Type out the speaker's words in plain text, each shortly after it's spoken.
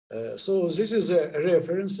So this is a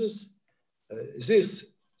references.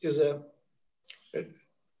 This is a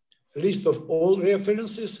list of all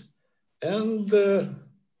references, and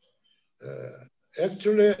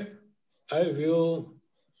actually I will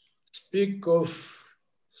speak of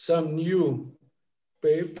some new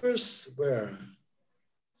papers where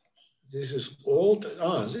this is old.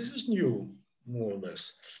 This is new, more or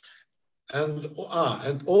less. And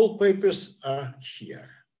all papers are here.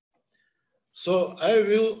 So I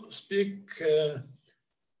will speak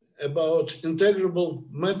about integrable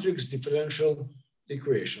matrix differential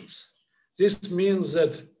equations. This means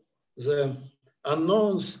that the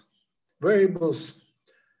unknowns variables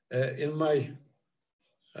in my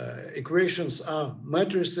equations are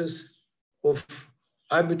matrices of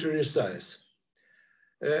arbitrary size.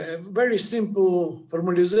 A very simple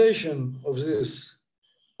formalization of these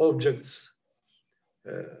objects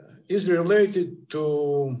is related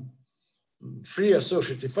to free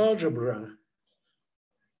associative algebra,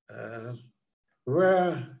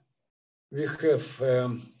 where we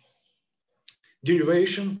have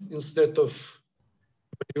derivation instead of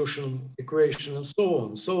evolution equation and so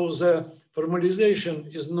on. So the formalization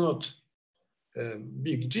is not a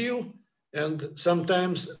big deal, and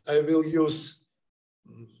sometimes I will use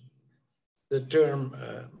the term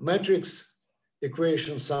matrix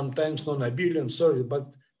equation, sometimes non-abelian, sorry,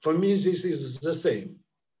 but for me this is the same,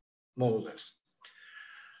 more or less.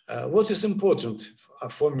 What is important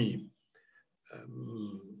for me?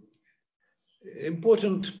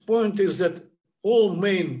 Important point is that all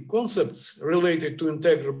main concepts related to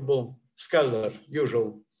integrable scalar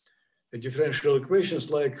usual differential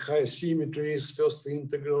equations like high symmetries, first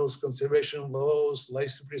integrals, conservation laws,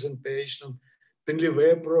 Lysis representation,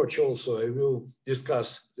 Painlevé approach also, I will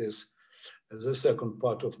discuss this as the second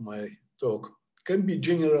part of my talk, can be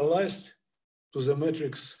generalized to the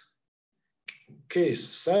matrix case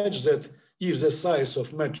such that if the size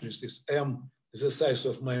of matrices M, the size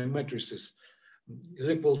of my matrices is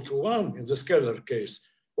equal to 1 in the scalar case,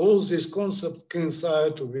 all these concepts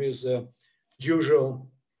coincide with the usual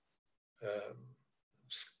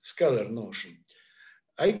scalar notion.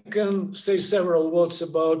 I can say several words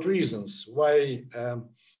about reasons why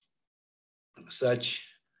such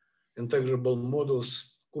integrable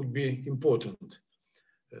models could be important.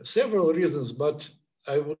 Several reasons, but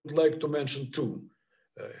I would like to mention two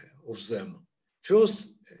of them. First,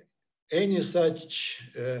 any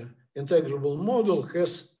such integrable model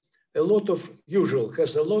has a lot of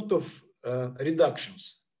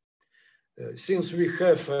reductions. Since we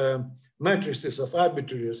have matrices of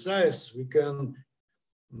arbitrary size, we can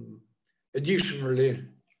additionally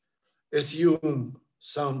assume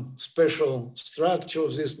some special structure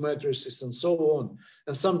of these matrices and so on.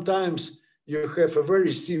 And sometimes you have a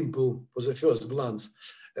very simple, for the first glance,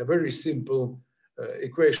 a very simple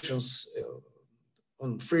equations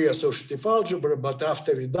on free associative algebra, but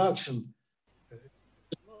after reduction,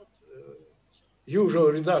 not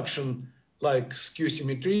usual reduction like skew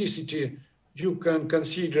symmetricity, you can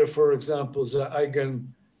consider, for example, the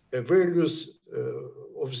eigenvalues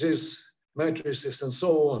of these matrices and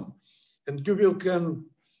so on. And you can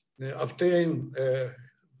obtain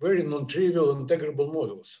very non-trivial integrable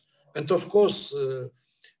models. And of course,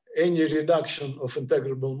 any reduction of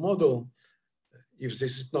integrable model, if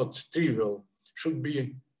this is not trivial, should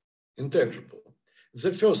be integrable.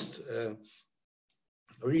 The first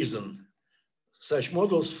reason such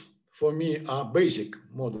models for me are basic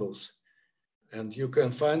models, and you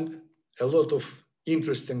can find a lot of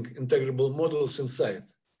interesting integrable models inside.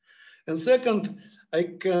 And second, I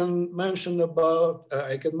can mention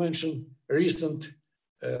recent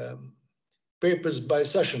papers by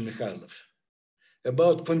Sasha Mikhailov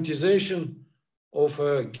about quantization of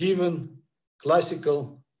a given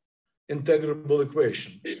classical integrable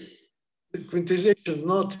equation. Quantization,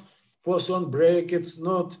 not Poisson brackets,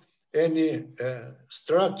 not any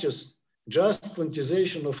structures, just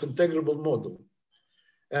quantization of integrable model.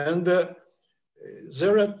 And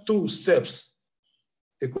there are two steps,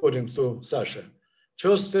 according to Sasha.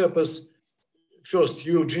 First step is, first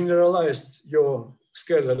you generalized your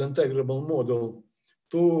scalar integrable model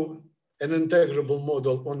to an integrable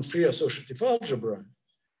model on free associative algebra.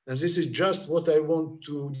 And this is just what I want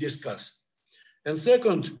to discuss. And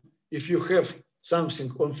second, if you have something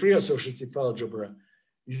on free associative algebra,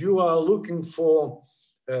 you are looking for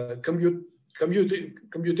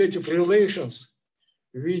commutative relations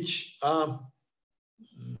which are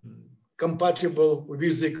compatible with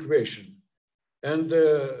the equation. And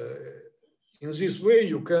in this way,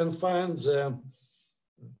 you can find the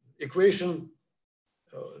equation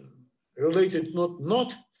related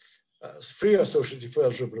not free associative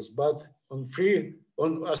algebras, but on free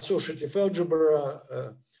on associative algebra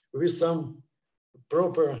with some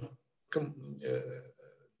proper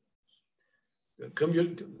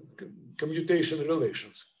commutation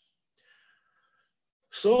relations.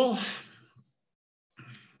 So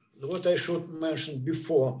what I should mention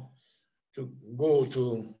before to go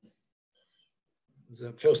to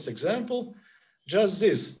the first example, just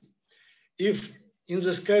this. If in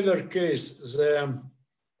the scalar case, the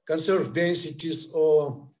conserved densities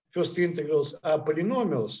or first integrals are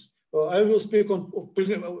polynomials, well, I will speak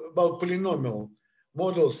about polynomial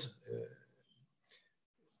models.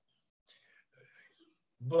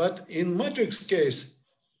 But in matrix case,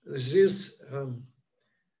 these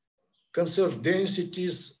conserved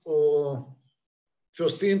densities or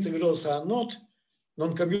first integrals are not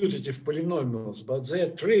non-commutative polynomials, but they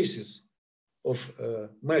are traces of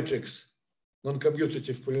matrix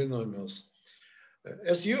non-commutative polynomials.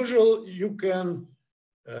 As usual, you can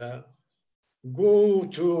go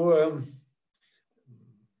to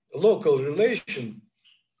local relation,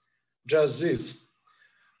 just this,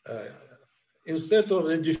 instead of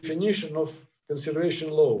the definition of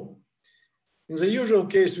conservation law. In the usual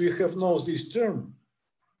case, we have known this term.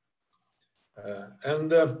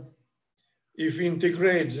 If we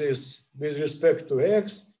integrate this with respect to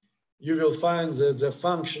x, you will find that the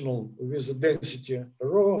functional with the density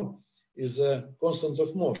rho is a constant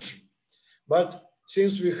of motion. But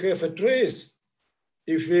since we have a trace,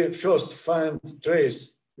 if we first find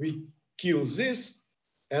trace, we kill this.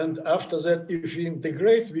 And after that, if we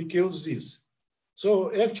integrate, we kill this.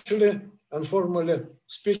 So actually, and formally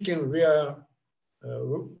speaking, we are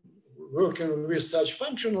working with such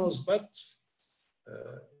functionals, but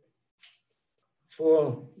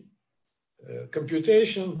for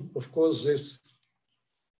computation, of course, this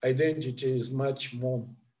identity is much more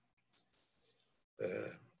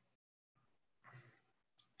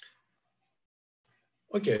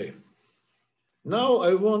okay. Now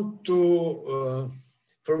I want to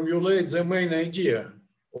formulate the main idea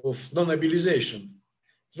of non-abelization.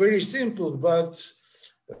 Very simple, but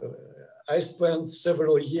I spent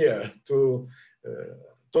several years to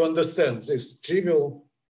understand this trivial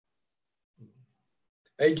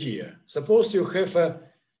idea. Suppose you have a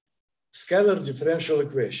scalar differential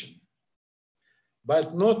equation,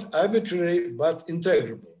 but not arbitrary, but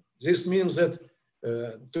integrable. This means that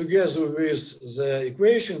together with the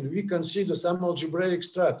equation, we consider some algebraic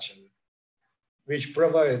structure which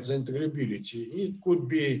provides integrability. It could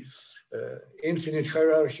be infinite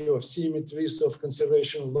hierarchy of symmetries of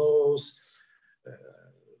conservation laws,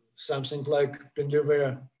 something like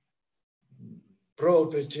Painlevé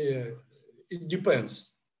property. It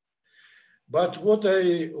depends. But what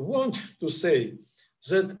I want to say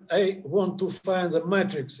that I want to find a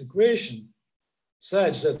matrix equation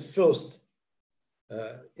such that first,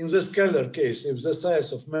 in the scalar case, if the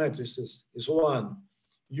size of matrices is 1,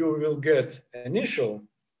 you will get initial.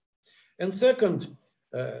 And second,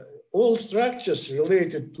 all structures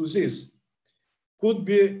related to this could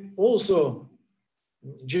be also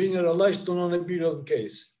generalized to non-abelian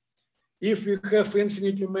case. If we have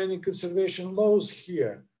infinitely many conservation laws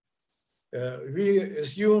here, we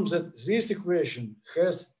assume that this equation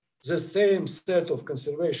has the same set of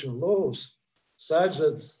conservation laws such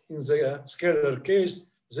that in the scalar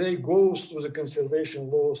case, they go through the conservation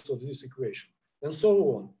laws of this equation, and so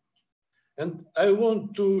on. And I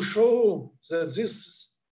want to show that this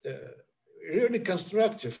is really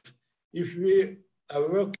constructive if we are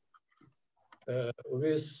working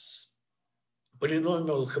with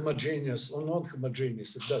polynomial homogeneous or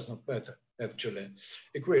non-homogeneous, it does not matter actually,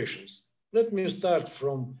 equations. Let me start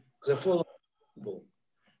from the following example.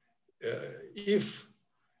 If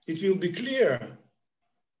it will be clear,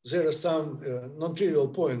 there are some non-trivial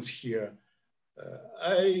points here.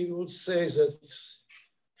 I would say that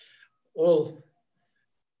all,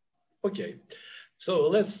 okay. So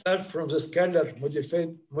let's start from the scalar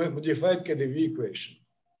modified KdV equation.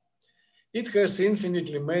 It has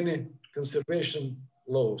infinitely many conservation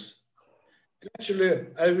laws. Actually,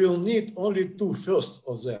 I will need only 2 first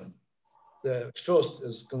of them. The first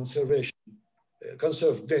is conserved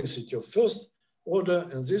density of first order,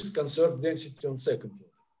 and this conserved density on second order.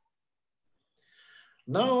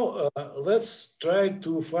 Now, let's try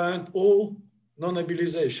to find all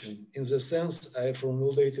non-abelization in the sense I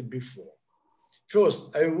formulated before.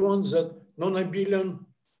 First, I want that non-abelian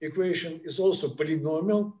equation is also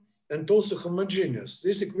polynomial and also homogeneous.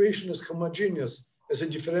 This equation is homogeneous as a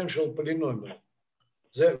differential polynomial.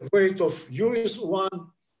 The weight of u is 1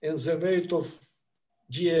 and the weight of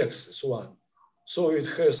dx is 1. So it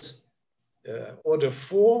has order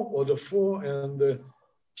 4, and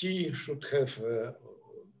t should have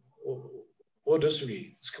order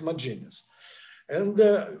 3. It's homogeneous. And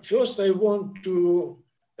first I want to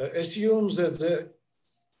assume that the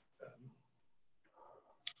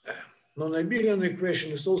non-abelian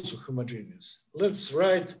equation is also homogeneous. Let's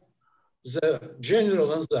write the general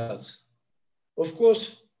ansatz. Of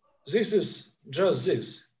course, this is just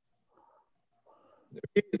this.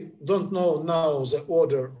 We don't know now the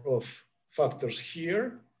order of factors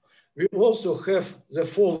here. We also have the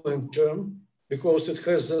following term because it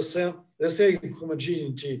has the same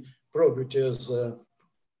homogeneity property as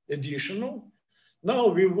additional. Now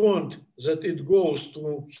we want that it goes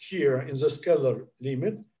to here in the scalar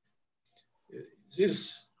limit.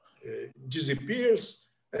 This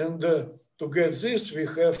disappears, and to get this, we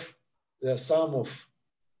have the sum of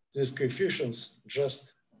these coefficients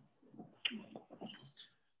just.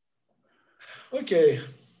 Okay,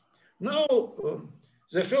 now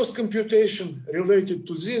the first computation related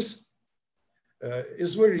to this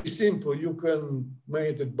is very simple. You can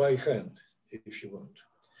make it by hand if you want.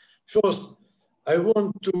 First, I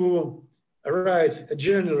want to write a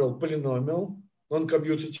general polynomial,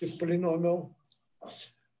 non-commutative polynomial,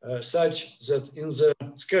 such that in the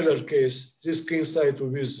scalar case, this coincides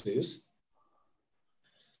with this.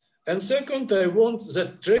 And second, I want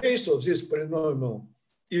the trace of this polynomial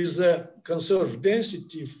is the conserved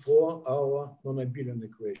density for our non-abelian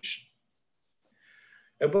equation.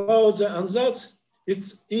 About the ansatz,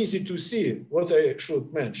 it's easy to see what I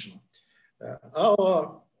should mention.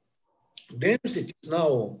 Our densities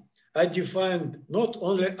now are defined not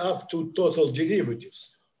only up to total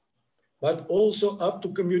derivatives, but also up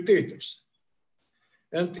to commutators.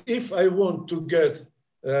 And if I want to get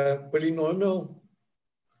a polynomial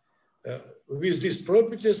with these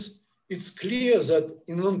properties, it's clear that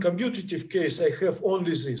in non-commutative case, I have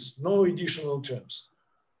only this, no additional terms.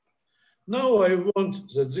 Now I want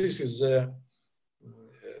that this is a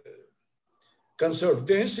conserved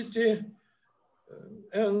density,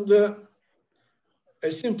 and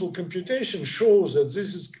a simple computation shows that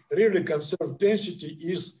this is really conserved density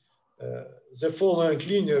is the following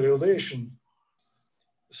linear relation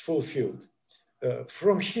is fulfilled.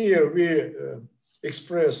 From here, we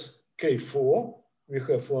express K4. We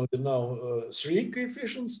have only now 3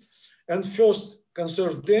 coefficients. And first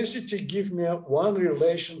conserved density give me one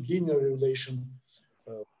relation, linear relation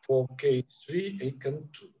for K3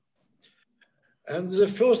 and 2. And the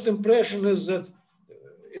first impression is that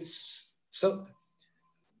it's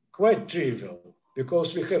quite trivial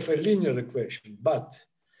because we have a linear equation, but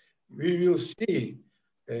we will see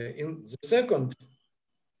in the second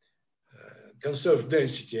conserved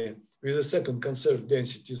density, with the second conserved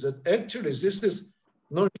density, that actually this is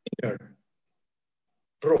non-linear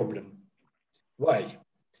problem. Why?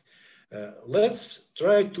 Let's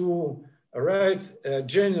try to write a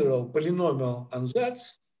general polynomial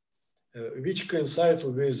ansatz which coincides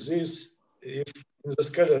with this if in the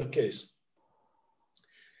scalar case.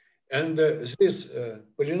 And this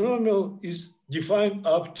polynomial is defined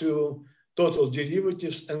up to total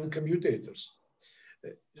derivatives and commutators.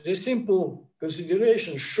 The simple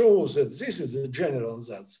consideration shows that this is the general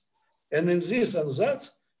ansatz. And in this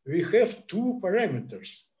ansatz, we have 2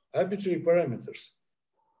 parameters, arbitrary parameters.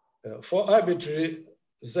 For arbitrary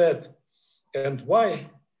z and y,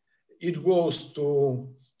 it goes to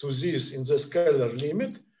this in the scalar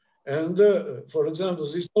limit. And for example,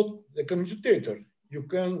 this is not a commutator. You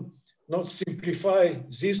can not simplify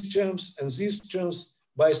these terms and these terms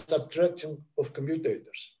by subtracting of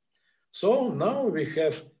commutators. So now we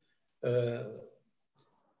have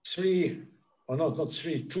 3, or not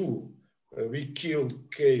 3, 2. We killed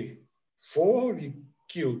K4, we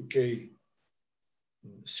killed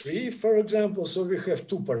K3, for example. So we have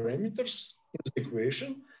 2 parameters in the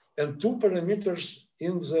equation and 2 parameters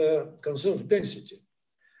in the conserved density.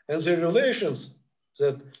 And the relations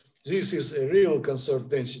that this is a real conserved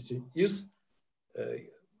density is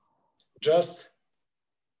just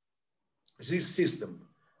this system.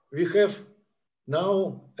 We have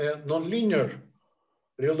now nonlinear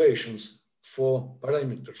relations for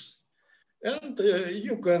parameters. And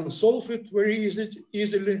you can solve it very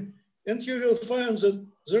easily. And you will find that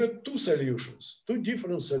there are 2 solutions, 2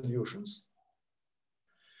 different solutions.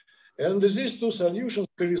 And these 2 solutions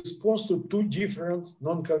correspond to 2 different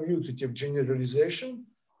non-commutative generalizations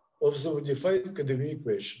of the modified KdV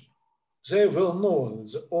equation. They are well known,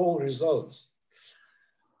 all results.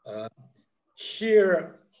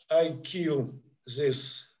 Here I kill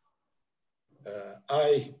this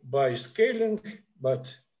I by scaling,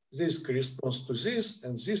 but this corresponds to this,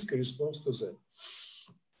 and this corresponds to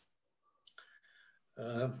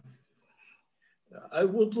that. I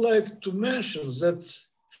would like to mention that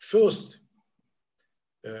first,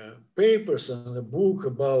 papers and a book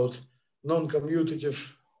about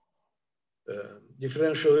non-commutative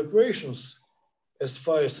differential equations, as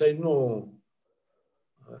far as I know,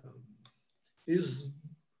 is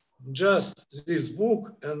just this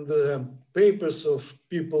book and the papers of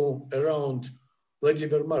people around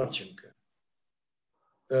Vladimir Marchenko.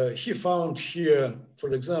 He found here,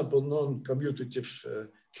 for example, non-commutative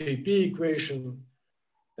KP equation.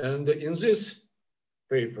 And in this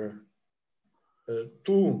paper,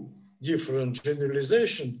 two different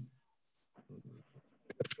generalizations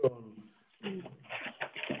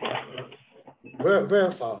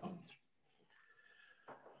were found.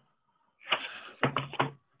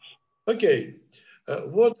 Okay,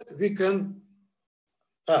 what we can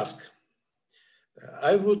ask?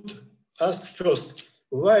 I would ask first,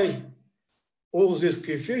 why all these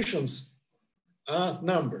coefficients are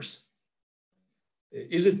numbers?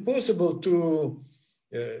 Is it possible to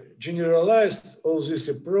generalize all this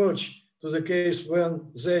approach to the case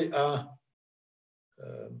when they are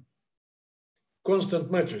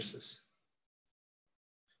constant matrices?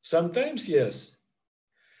 Sometimes, yes.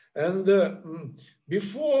 And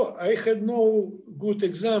before, I had no good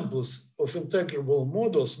examples of integrable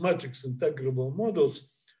models, matrix integrable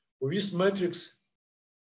models with matrix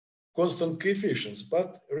constant coefficients.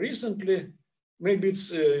 But recently, maybe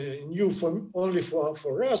it's new only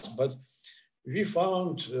for us, but we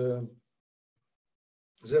found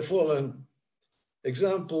the following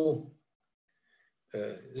example.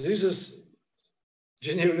 This is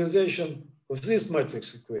generalization of this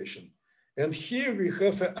matrix equation. And here we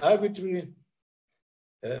have an arbitrary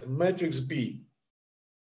matrix B.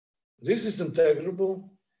 This is integrable.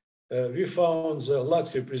 We found the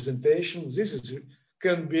Lax representation. This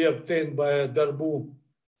can be obtained by a Darboux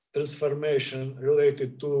transformation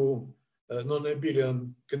related to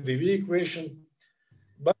non-abelian KdV equation.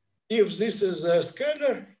 But if this is a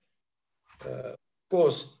scalar, of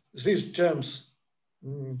course, these terms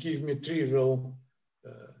give me trivial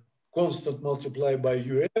constant multiplied by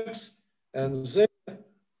ux, and they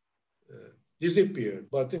disappear.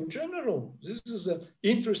 But in general, this is an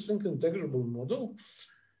interesting integrable model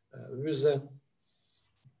with a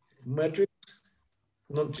matrix,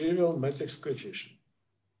 non-trivial matrix coefficient.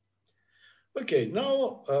 Okay,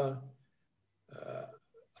 now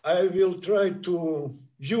I will try to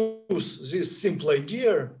use this simple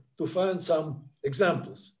idea to find some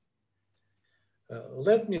examples.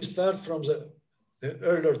 Let me start from the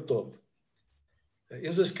earlier top.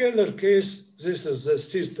 In the scalar case, this is a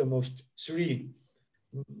system of three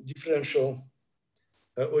differential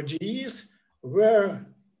ODEs where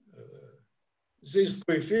these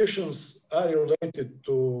coefficients are related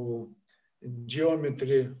to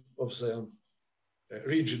geometry of the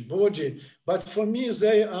rigid body. But for me,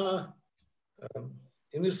 they are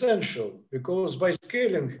inessential because by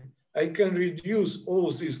scaling, I can reduce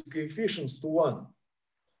all these coefficients to one.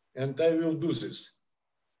 And I will do this.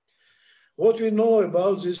 What we know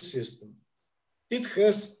about this system? It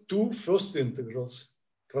has two first integrals,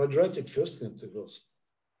 quadratic first integrals.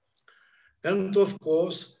 And of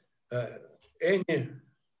course, any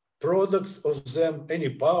product of them, any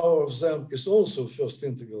power of them is also first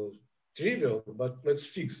integral trivial, but let's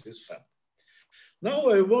fix this fact. Now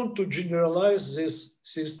I want to generalize this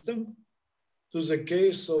system to the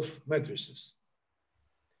case of matrices.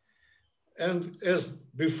 And as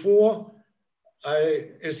before, I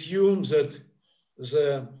assume that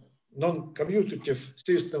the non-commutative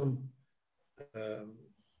system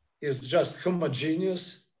is just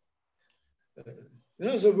homogeneous. In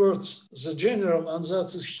other words, the general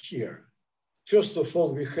ansatz is here. First of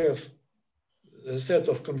all, we have a set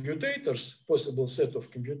of commutators, possible set of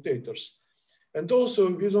commutators. And also,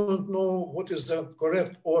 we don't know what is the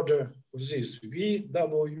correct order of this, V,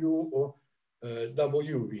 W, or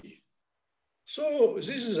WV. So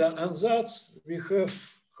this is an ansatz. We have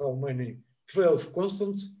how many? 12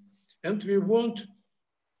 constants. And we want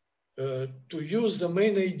to use the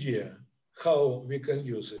main idea, how we can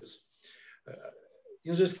use this.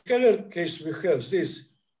 In the scalar case, we have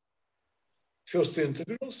these first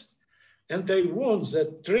integrals. And I want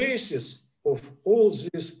that traces of all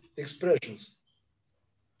these expressions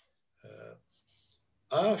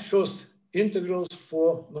are first integrals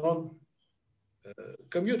for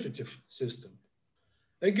non-commutative system.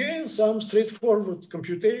 Again, some straightforward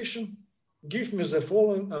computation give me the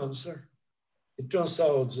following answer. It turns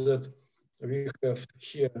out that we have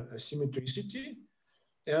here a symmetricity,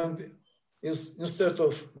 and instead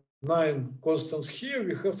of 9 constants here,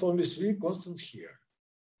 we have only 3 constants here.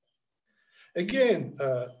 Again,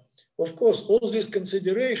 of course, all these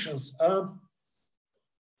considerations are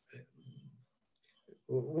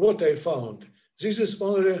what I found. This is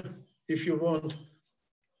only if you want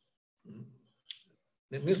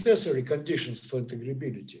the necessary conditions for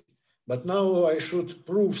integrability. But now I should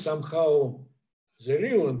prove somehow the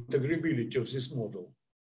real integrability of this model.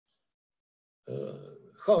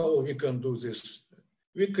 How we can do this?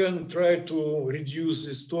 We can try to reduce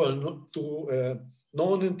this to a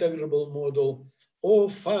non-integrable model, or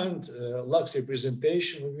find Lax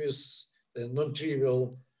representation with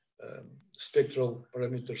non-trivial spectral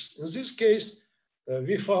parameters. In this case,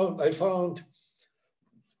 I found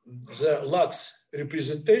the Lax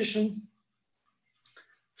representation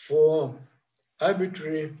for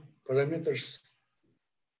arbitrary parameters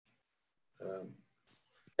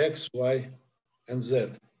x, y, and z.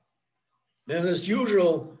 And as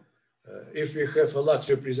usual, if we have a Lax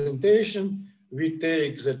representation, we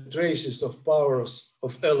take the traces of powers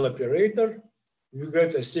of L operator, we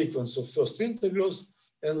get a sequence of first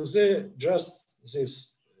integrals, and they just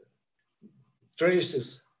these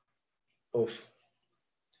traces of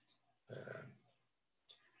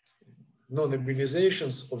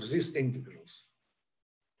non-abelizations of these integrals.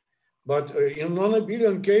 But in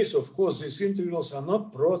non-abelian case, of course, these integrals are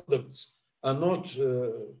not products, are not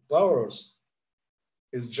powers.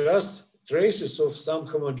 It's just traces of some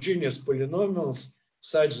homogeneous polynomials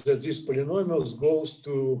such that these polynomials goes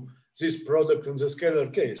to this product in the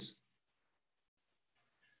scalar case.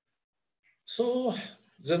 So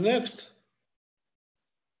the next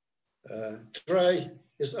try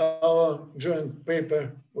is our joint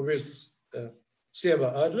paper with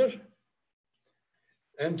Seva Adler.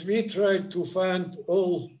 And we tried to find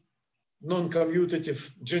all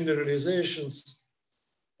non-commutative generalizations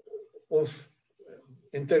of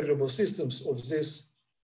integrable systems of this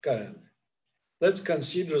kind. Let's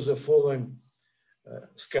consider the following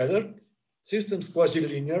scalar systems,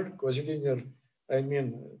 quasi-linear. Quasi-linear, I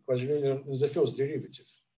mean quasi-linear in the first derivative.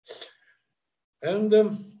 And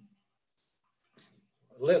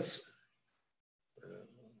let's,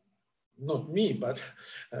 not me, but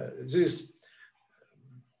these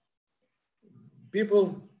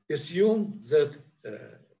people assume that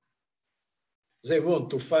they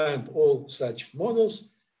want to find all such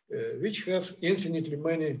models which have infinitely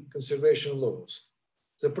many conservation laws.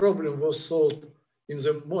 The problem was solved in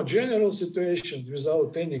the more general situation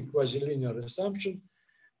without any quasi-linear assumption.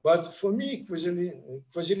 But for me,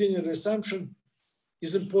 quasi-linear assumption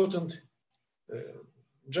is important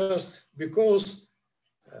just because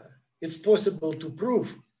it's possible to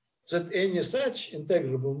prove that any such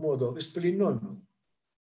integrable model is polynomial.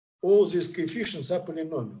 All these coefficients are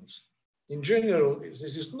polynomials. In general,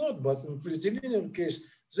 this is not, but in quasi-linear case,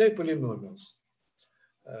 they're polynomials.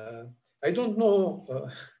 I don't know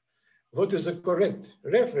what is the correct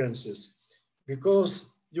references,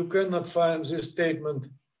 because you cannot find this statement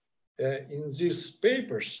in these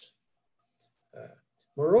papers.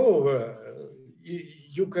 Moreover,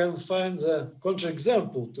 you can find the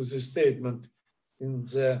counterexample to this statement in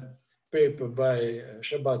the paper by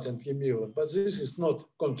Shabbat and Yemila, but this is not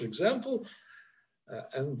counterexample,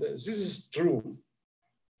 and this is true.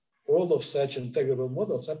 All of such integrable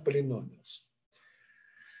models are polynomials.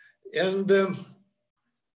 And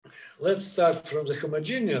let's start from the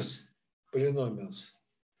homogeneous polynomials.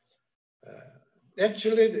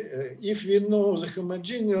 Actually, if we know the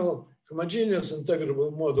homogeneous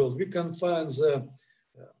integrable model, we can find the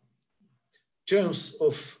terms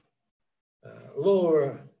of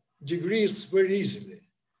lower degrees very easily.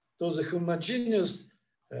 So the homogeneous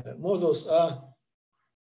models are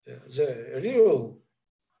the real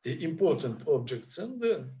important objects, and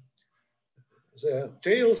the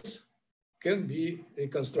tails can be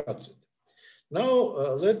reconstructed. Now,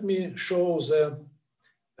 let me show the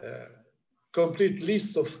complete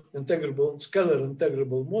list of scalar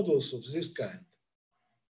integrable models of this kind.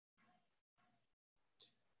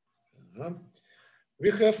 We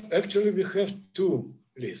have two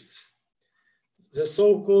lists. The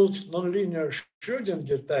so-called nonlinear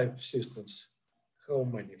Schrödinger type systems. How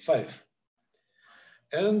many? 5.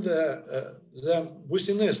 And the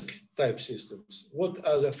Boussinesq type systems. What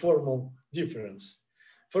are the formal difference?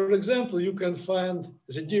 For example, you can find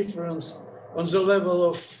the difference on the level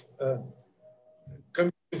of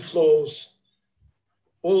commuting flows.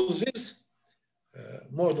 All these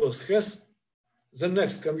models has the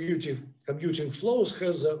next commuting flows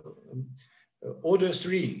has order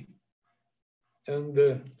 3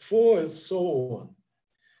 and 4 and so on.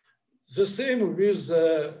 The same with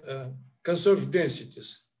conserved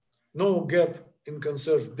densities. No gap in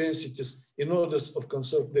conserved densities in orders of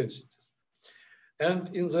conserved densities.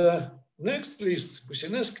 And in the next list,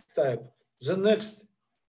 Boussinesq type, the next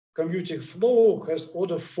commuting flow has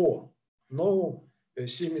order 4. No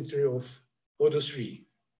symmetry of order 3.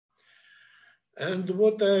 And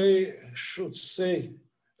what I should say,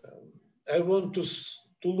 I want to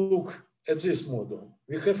look at this model.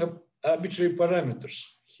 We have arbitrary parameters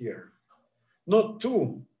here, not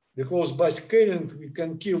 2, because by scaling we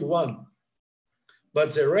can kill 1,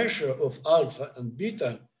 but the ratio of alpha and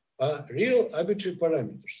beta are real arbitrary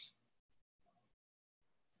parameters.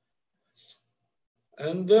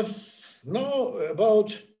 And now about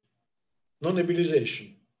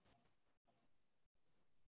non-abelization.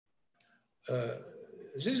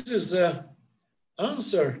 This is the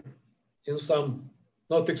answer in some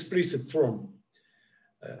not explicit form.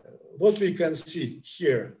 What we can see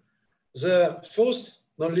here, the first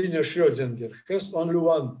nonlinear Schrödinger has only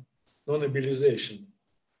one non-abelization.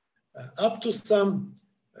 Up to some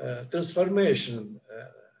transformation.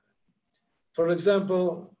 For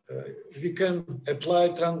example, we can apply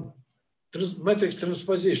matrix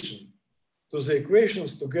transposition to the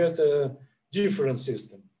equations to get a different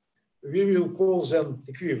system. We will call them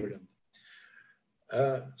equivalent.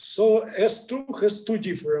 So S2 has 2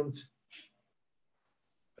 different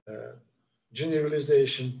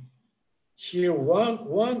generalization. Here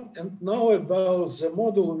one, and now about the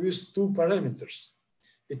model with 2 parameters.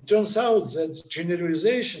 It turns out that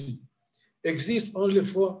generalization exists only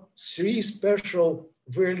for 3 special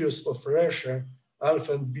values of ratio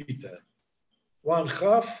alpha and beta: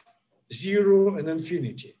 1/2, 0, and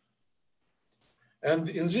infinity. And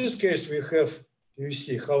in this case, we have, you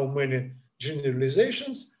see how many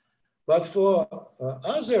generalizations, but for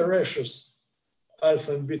other ratios,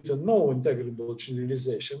 alpha and beta, no integrable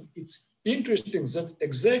generalization. It's interesting that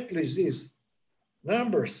exactly these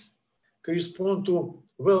numbers correspond to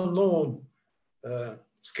well-known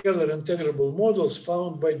scalar integrable models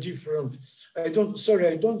found by different, I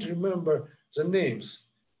don't remember the names.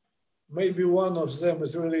 Maybe one of them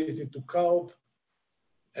is related to Kaup,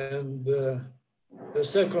 and the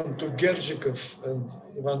second to Gerdzhikov and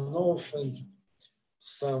Ivanov and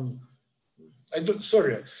some,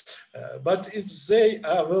 but they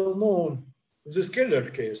are well known in the scalar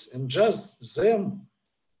case, and just them,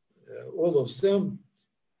 all of them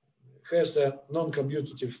has a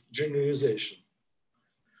non-commutative generalization.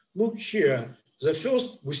 Look here, the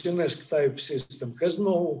first Boussinesq type system has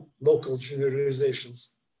no local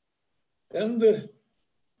generalizations, and the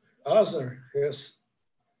other has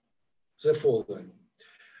the following.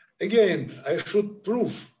 Again, I should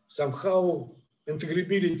prove somehow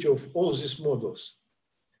integrability of all these models.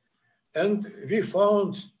 And we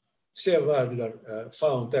found, Wadler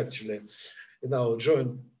found actually in our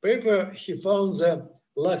joint paper, he found the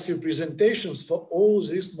Lax representations for all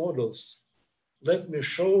these models. Let me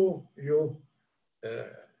show you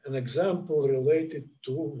an example related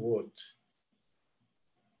to what?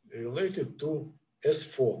 Related to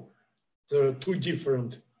S4. There are 2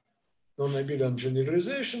 different non-abelian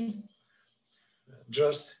generalization.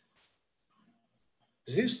 Just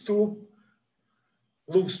these 2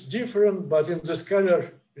 looks different, but in the scalar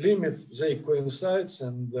limit, they coincide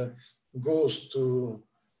and goes to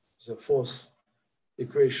the 4th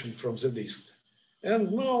equation from the list.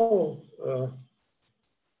 And now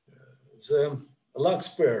the Lax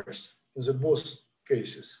pairs in the both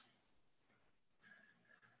cases.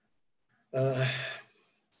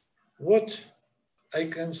 What I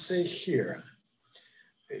can say here,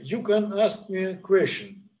 you can ask me a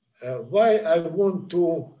question, why I want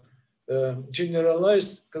to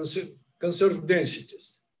generalize conserved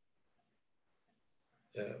densities.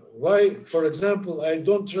 Why, for example, I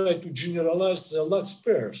don't try to generalize the Lax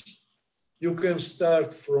pairs. You can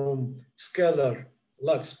start from scalar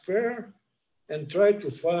Lax pair and try to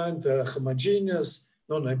find homogeneous,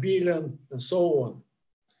 non-abelian, and so on.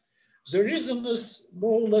 The reason is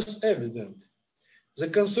more or less evident. The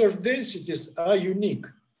conserved densities are unique.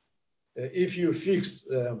 If you fix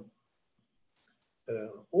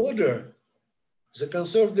order, the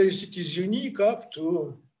conserved density is unique up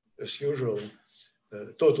to, as usual,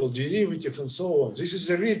 total derivative and so on. This is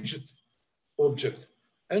a rigid object.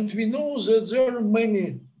 And we know that there are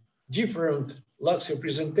many different Lax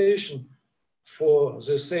representations for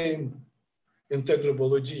the same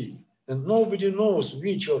integrable ODE. And nobody knows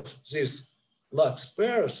which of these Lax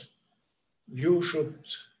pairs you should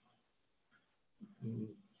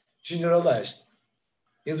generalize.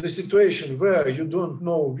 In the situation where you don't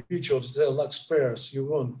know which of the Lax pairs you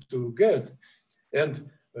want to get, and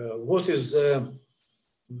what is the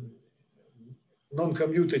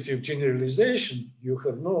non-commutative generalization, you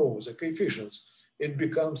have no the coefficients, it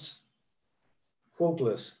becomes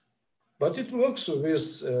hopeless. But it works with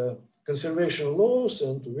conservation laws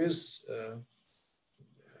and with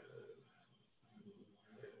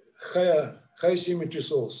high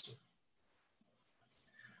symmetries also.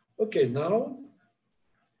 Okay, now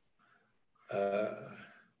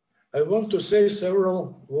I want to say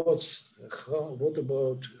several words. What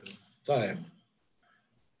about time?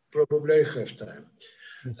 Probably I have time.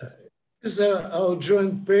 This is our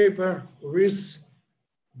joint paper with,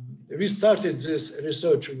 we started this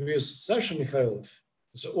research with Sasha Mikhailov,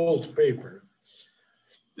 it's an old paper.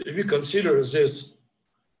 We consider this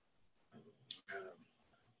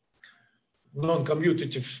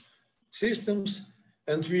non-commutative systems,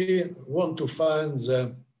 and we want to find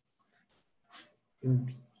the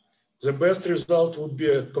best result would be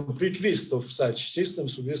a complete list of such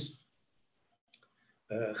systems with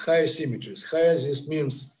high symmetries. High, this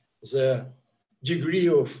means the degree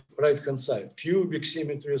of right-hand side, cubic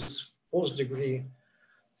symmetries, fourth degree.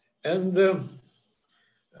 And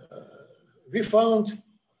we found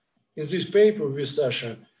in this paper with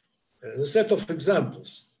Sasha a set of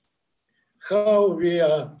examples how we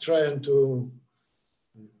are trying to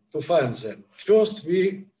find them. First,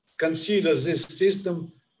 we consider this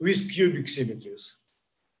system with cubic symmetries.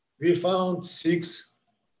 We found 6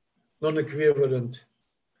 non-equivalent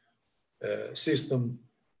systems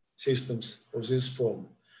of this form.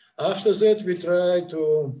 After that, we try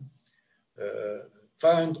to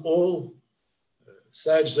find all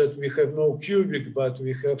such that we have no cubic, but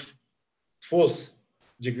we have 4th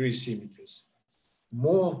degree symmetries.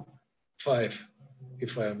 More 5,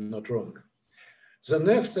 if I am not wrong. The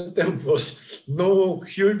next attempt was no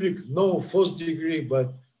cubic, no 4th degree,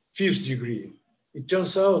 but 5th degree. It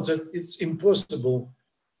turns out that it's impossible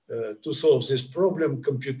to solve this problem.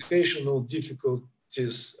 Computational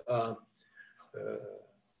difficulties are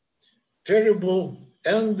terrible,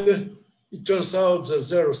 and it turns out that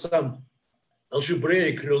there are some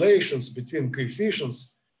algebraic relations between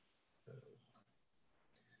coefficients,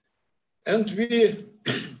 and we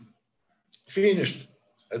finished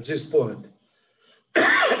at this point.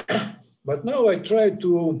 But now I try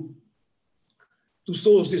to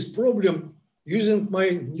solve this problem using my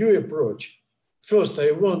new approach. First,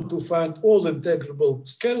 I want to find all integrable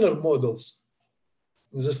scalar models.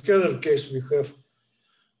 In the scalar case, we have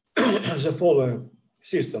the following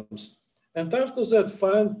systems. And after that,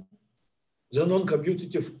 find the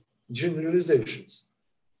non-commutative generalizations.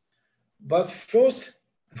 But first,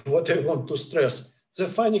 what I want to stress, the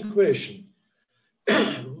funny question.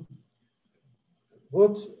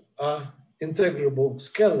 What are integrable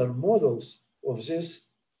scalar models of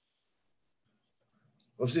this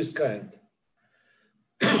kind?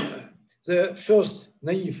 The first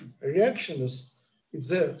naive reaction is, it's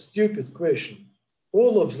a stupid question.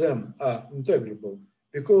 All of them are integrable,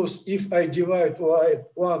 because if I divide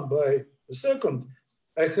one by the second,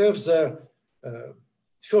 I have the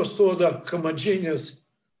first order homogeneous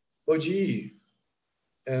ODE.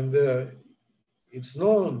 And it's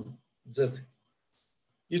known that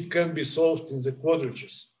it can be solved in the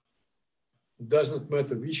quadratures. It does not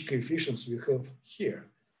matter which coefficients we have here.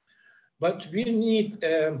 But we need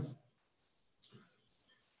a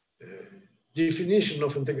definition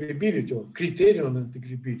of integrability, or criterion of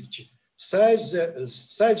integrability, such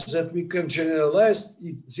that we can generalize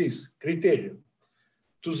this criterion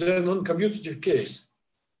to the non-commutative case.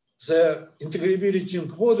 The integrability in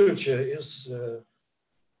quadrature is,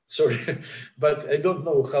 sorry, but I don't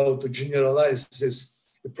know how to generalize this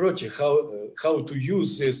approach, how to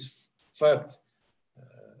use this fact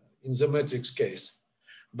in the matrix case.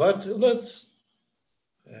 But let's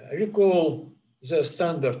recall the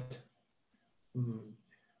standard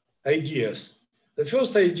ideas. The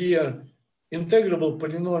first idea, integrable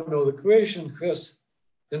polynomial equation has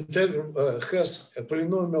a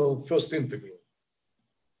polynomial first integral.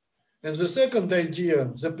 And the second idea,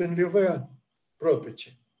 the Painlevé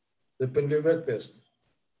property, the Painlevé test.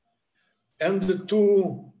 And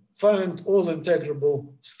to find all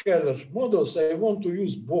integrable scalar models, I want to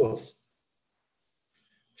use both.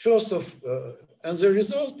 First and the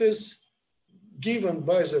result is given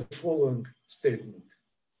by the following statement.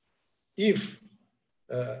 If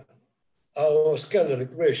our scalar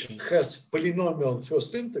equation has polynomial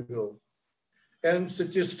first integral and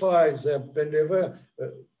satisfies the Painlevé,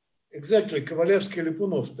 exactly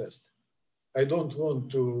Kovalevsky-Lyapunov test. I don't want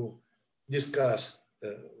to discuss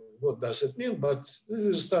what does it mean, but this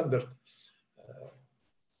is a standard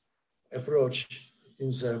approach in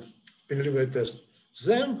the Painlevé test.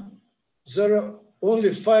 Then there are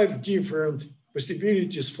only 5 different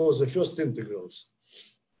possibilities for the first integrals.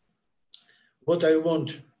 What I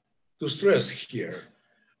want to stress here,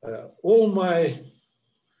 all my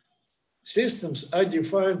systems are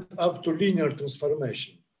defined up to linear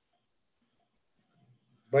transformation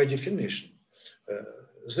by definition.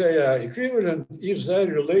 they are equivalent if they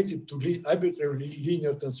are related to arbitrary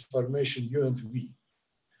linear transformation U and V.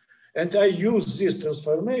 And I use this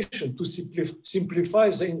transformation to simplify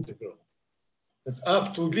the integral. It's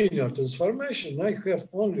up to linear transformation, I have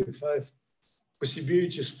only 5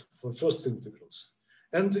 possibilities for first integrals.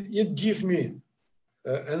 And it gives me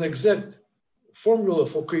an exact formula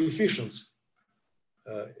for coefficients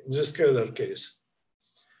in the scalar case.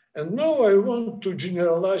 And now I want to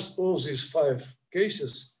generalize all these 5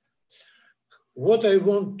 cases. What I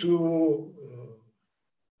want to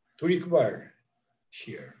require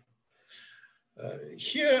here.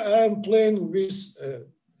 Here I'm playing with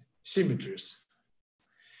symmetries.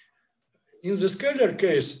 In the scalar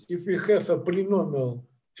case, if we have a polynomial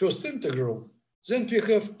first integral, then we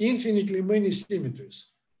have infinitely many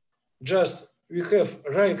symmetries. Just we have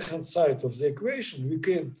right-hand side of the equation, we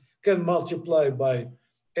can multiply by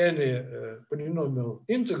any polynomial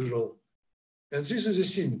integral, and this is a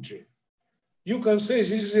symmetry. You can say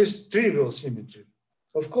this is a trivial symmetry.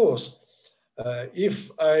 Of course, if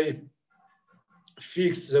I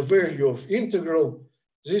fix the value of integral,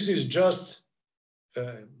 this is just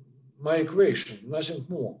my equation, nothing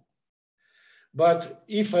more. But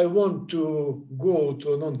if I want to go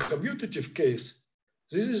to a non-commutative case,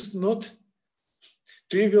 this is not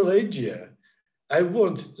trivial idea. I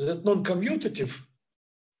want that non-commutative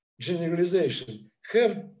generalization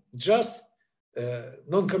have just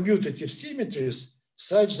non-commutative symmetries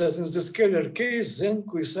such that in the scalar case then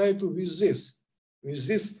coincide with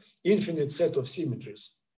this infinite set of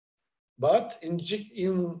symmetries. But in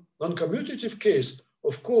non-commutative case,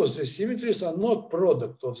 of course, the symmetries are not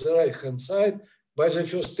product of the right-hand side by the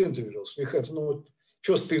first integrals. We have no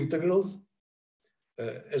first integrals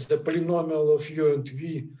as the polynomial of U and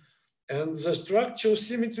V, and the structural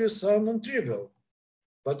symmetries are non-trivial.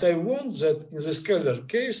 But I want that in the scalar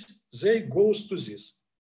case, they goes to this.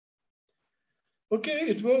 Okay,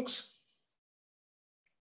 it works.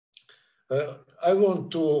 I want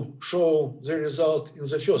to show the result in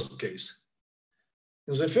the first case.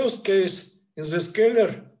 In the first case, in the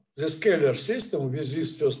scalar system with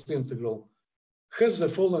this first integral has the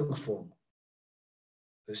following form,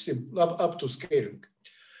 up to scaling.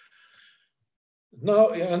 Now,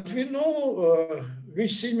 and we know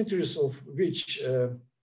which symmetries of which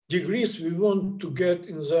degrees we want to get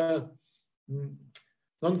in the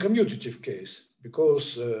non-commutative case,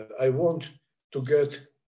 because I want to get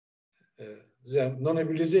the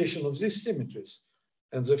non-abelization of these symmetries.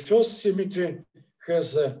 And the first symmetry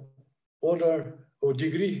has a order or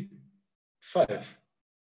degree 5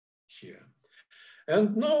 here.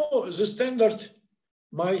 And now the standard,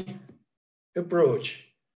 my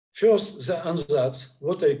approach. First, the ansatz,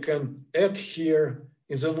 what I can add here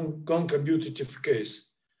in the non-commutative case.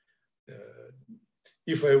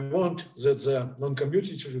 If I want that the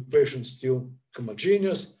non-commutative equation still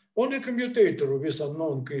homogeneous, only commutator with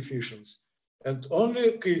unknown coefficients, and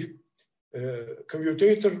only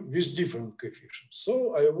commutator with different coefficients.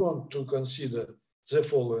 So I want to consider the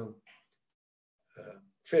following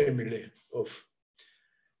family of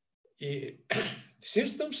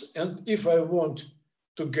systems. And if I want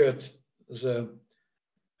to get the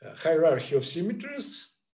hierarchy of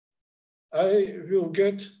symmetries, I will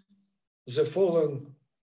get the following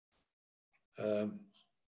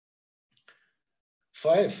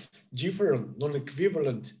 5 different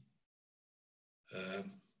non-equivalent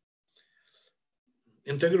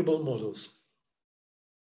integrable models.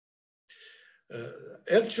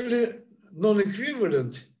 Actually,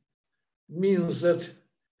 non-equivalent means that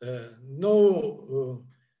no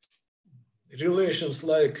relations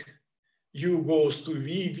like U goes to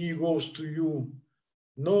V, V goes to U,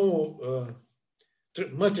 no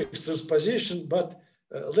matrix transposition, but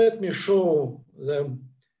let me show the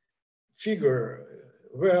figure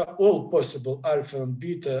where all possible alpha and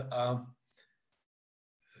beta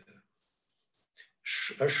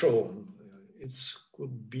are shown. It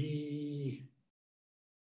could be,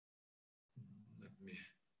 let me,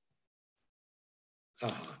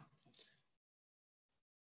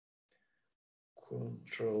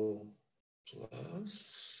 Control plus.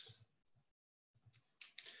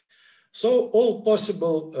 So all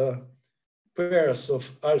possible pairs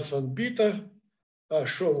of alpha and beta are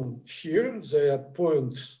shown here. They are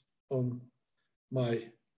points on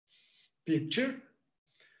my picture.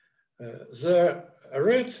 The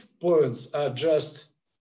red points are just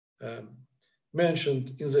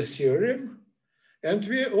mentioned in the theorem. And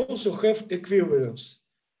we also have equivalence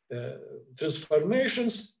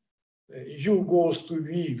transformations. U goes to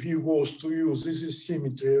V, V goes to U. This is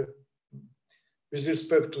symmetry with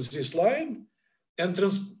respect to this line. And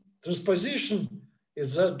transposition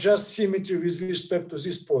is just symmetry with respect to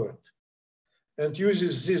this point. And using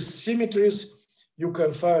these symmetries, you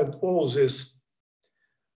can find all these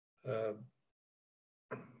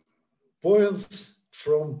points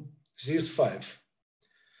from these 5.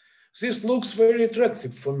 This looks very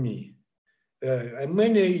attractive for me.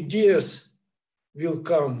 Many ideas will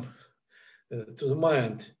come to the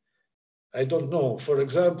mind. I don't know. For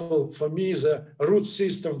example, for me, the root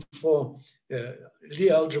system for Lie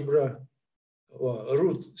algebra or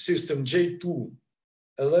root system J2,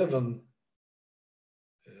 11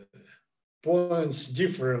 points,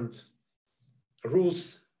 different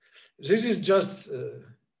roots. This is just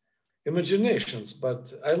imaginations, but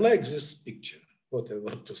I like this picture, what I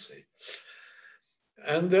want to say.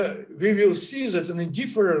 And we will see that in a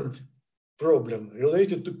different problem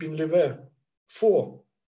related to Painlevé-4,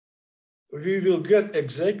 we will get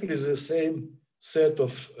exactly the same set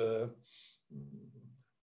of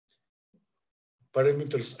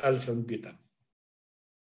parameters alpha and beta.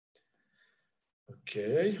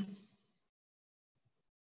 Okay.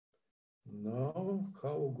 Now,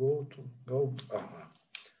 how go?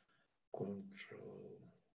 Control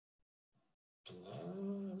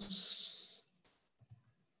plus.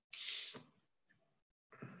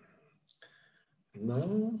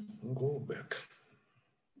 Now go back.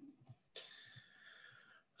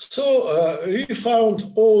 So we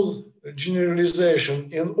found all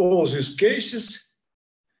generalization in all these cases.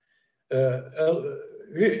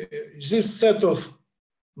 This set of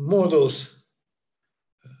models,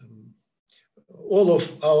 all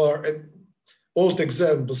of our old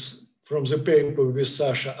examples from the paper with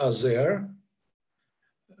Sasha are there.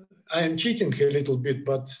 I am cheating a little bit,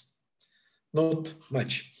 but not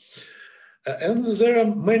much. And there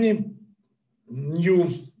are many new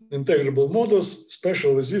integrable models,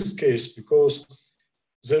 especially in this case, because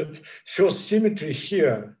the first symmetry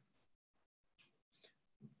here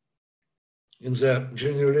in the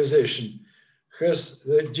generalization has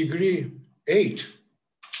the degree 8.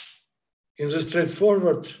 In the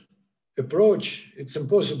straightforward approach, it's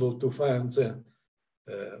impossible to find the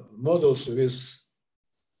models with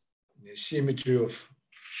symmetry of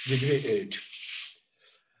degree 8.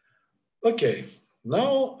 Okay,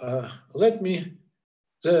 now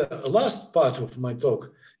the last part of my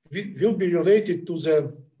talk will be related to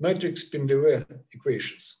the matrix Painlevé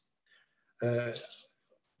equations.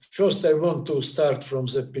 First, I want to start from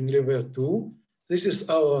the Painlevé-2. This is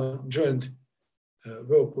our joint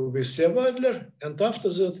work with Adler, and after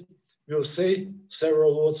that, we'll say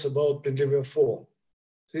several words about Painlevé-4.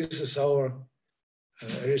 This is our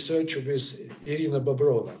research with Irina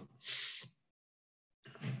Bobrova.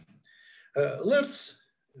 Let's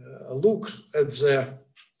look at the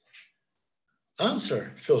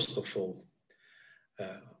answer, first of all.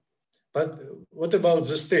 But what about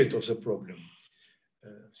the state of the problem?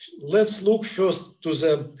 Let's look first to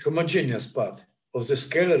the homogeneous part of the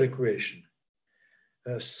scalar equation.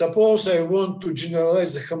 Suppose I want to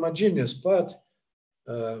generalize the homogeneous part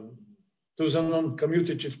to the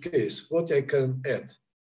non-commutative case. What I can add?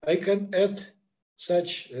 I can add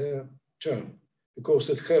such a term because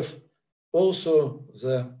it have also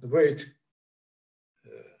the weight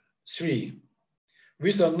 3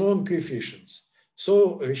 with unknown coefficients.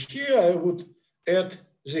 So here I would add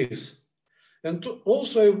this. And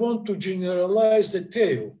also I want to generalize the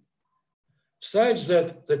tail such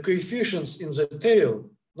that the coefficients in the tail,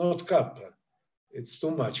 not kappa, it's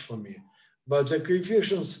too much for me, but the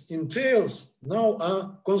coefficients in tails now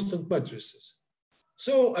are constant matrices.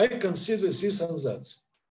 So I consider this and that.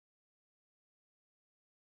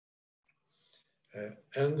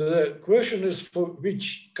 And the question is for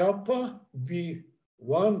which kappa, B1,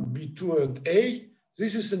 B2, and A,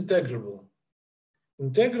 this is integrable.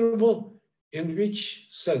 Integrable in which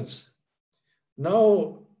sense?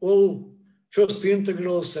 Now all first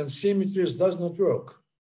integrals and symmetries does not work,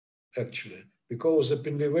 actually, because the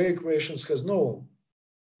Painlevé equations has no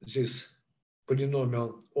these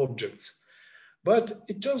polynomial objects. But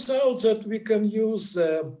it turns out that we can use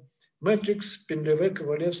the matrix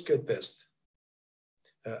Painlevé-Kovalevsky test.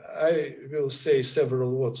 I will say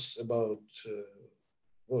several words about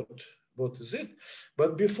what is it,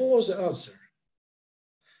 but before the answer,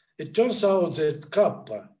 it turns out that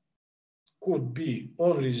kappa could be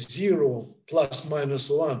only 0, plus minus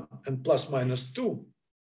 1, and plus minus 2.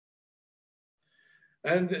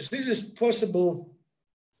 And this is possible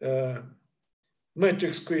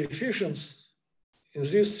matrix coefficients in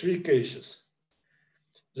these 3 cases.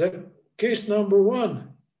 The case number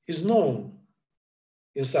 1 is known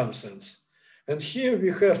in some sense. And here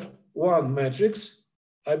we have 1 matrix,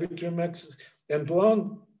 arbitrary matrix, and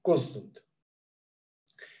 1 constant.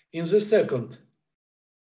 In the second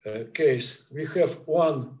case, we have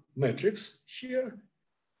one matrix here.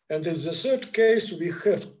 And in the third case, we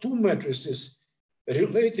have two matrices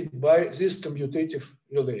related by these commutative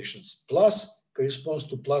relations. Plus corresponds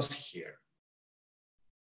to plus here.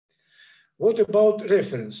 What about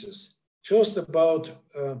references? First about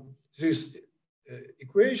this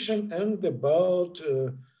equation and about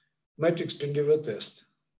matrix Painlevé test.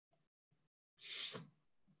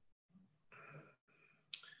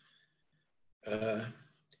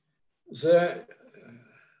 The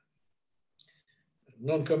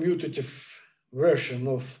non-commutative version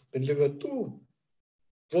of Painlevé-2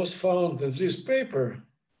 was found in this paper.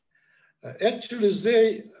 Actually,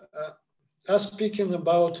 they are speaking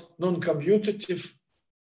about non-commutative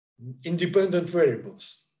independent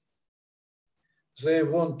variables. They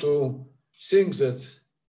want to think that,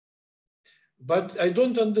 but I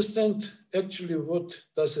don't understand actually what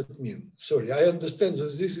does it mean. Sorry, I understand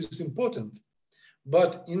that this is important,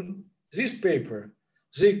 but in this paper,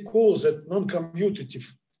 they call that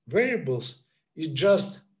non-commutative variables is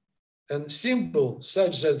just a symbol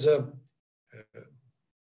such that the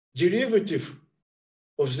derivative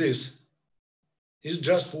of this is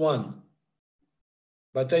just one.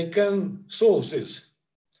 But I can solve this.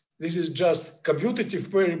 This is just commutative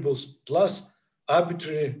variables plus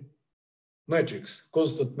arbitrary matrix,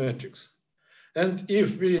 constant matrix. And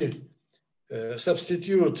if we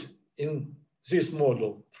substitute in this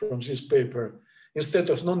model from this paper, instead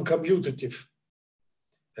of non-commutative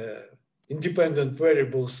independent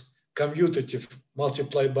variables, commutative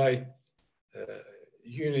multiplied by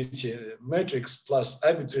unity matrix plus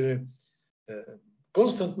arbitrary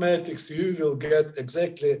constant matrix, you will get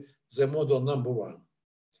exactly the model number one.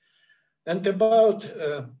 And about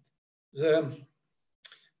the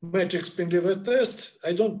matrix Painlevé test,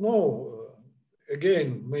 I don't know.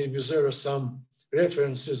 Again, maybe there are some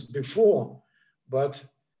references before, but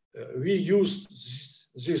we used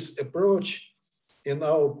this approach in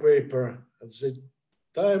our paper at the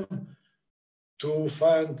time to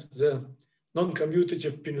find the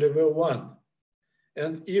non-commutative Painlevé-1.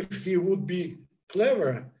 And if we would be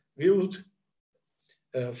clever, we would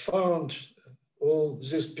found all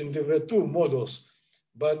these Painlevé-2 models,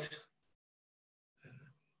 but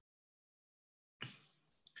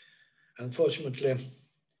unfortunately,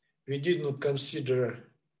 we did not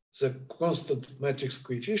consider the constant matrix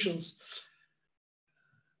coefficients.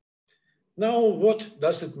 Now, what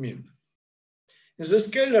does it mean? In the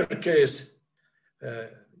scalar case,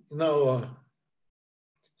 in our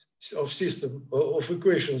system of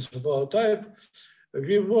equations of our type,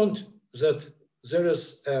 we want that there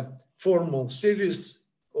is a formal series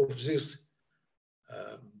of this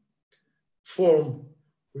form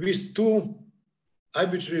with two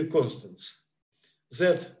arbitrary constants.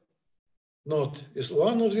 Z naught is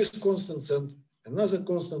one of these constants and another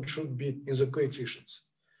constant should be in the coefficients.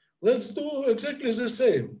 Let's do exactly the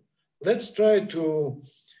same. Let's try to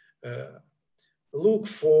look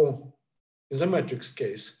for, in the matrix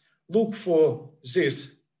case, look for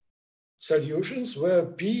these solutions where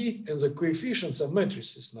P and the coefficients are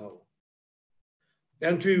matrices now.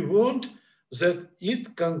 And we want that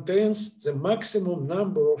it contains the maximum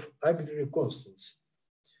number of arbitrary constants.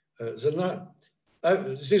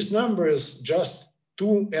 This number is just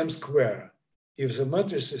 2m squared if the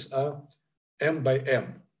matrices are m by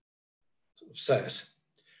m size.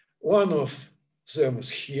 One of them is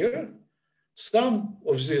here. Some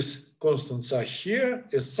of these constants are here,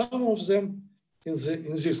 and some of them in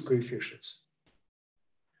these coefficients.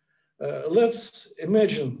 Let's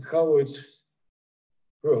imagine how it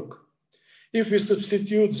works. If we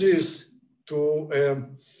substitute this to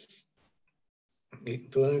an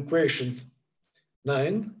equation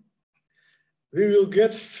 9, we will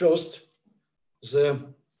get first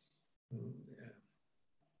the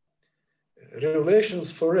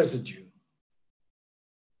relations for residue.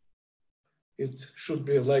 It should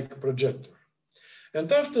be like a projector.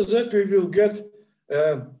 And after that, we will get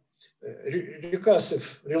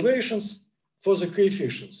recursive relations for the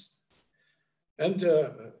coefficients. And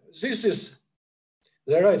this is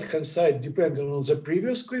the right-hand side depending on the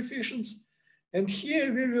previous coefficients. And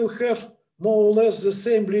here we will have more or less the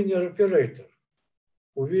same linear operator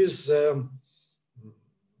with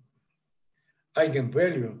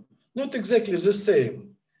eigenvalue. Not exactly the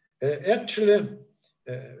same. Actually,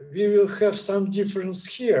 we will have some difference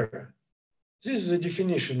here. This is the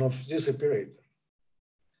definition of this operator.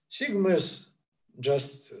 Sigma is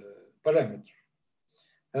just parameter.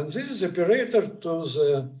 And this is operator to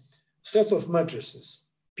the set of matrices.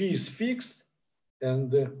 P is fixed,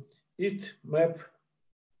 and it map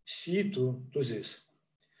C to this.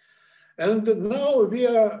 And now we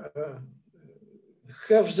are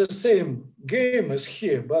have the same game as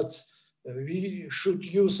here, but we should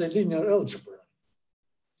use a linear algebra.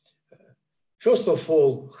 First of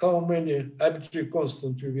all, how many arbitrary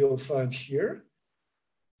constants we will find here.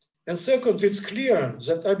 And second, it's clear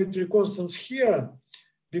that arbitrary constants here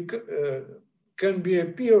can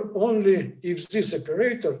appear only if this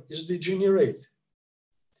operator is degenerate.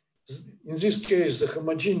 In this case, the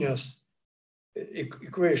homogeneous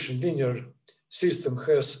equation linear system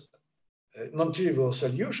has non-trivial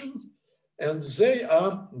solutions, and they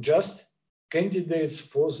are just candidates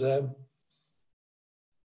for the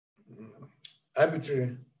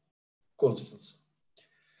arbitrary constants.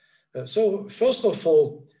 So first of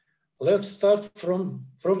all, let's start from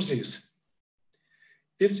this.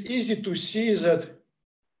 It's easy to see that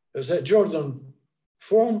the Jordan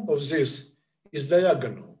form of this is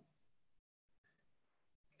diagonal.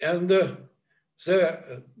 And the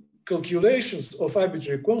calculations of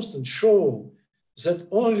arbitrary constants show that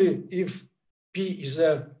only if P is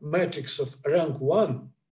a matrix of rank 1,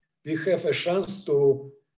 we have a chance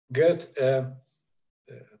to get a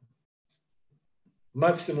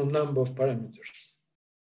maximum number of parameters.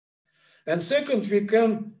 And second, we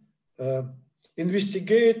can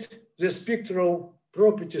investigate the spectral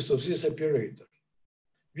properties of this operator.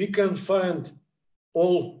 We can find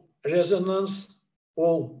all resonance,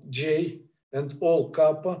 all J, and all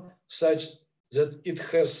kappa such that it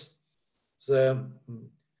has the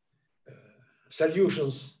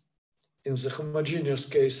solutions in the homogeneous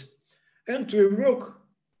case. And we work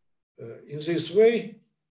in this way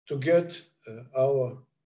to get our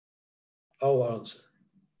answer.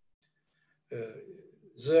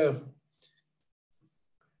 The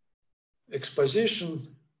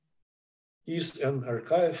exposition is an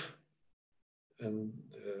archive, and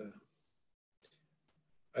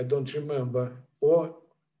I don't remember, or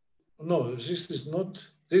no, this is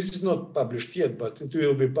not published yet, but it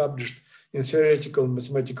will be published in Theoretical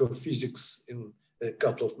Mathematical Physics in a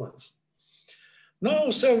couple of months. Now,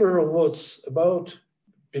 several words about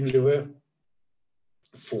Painlevé-4.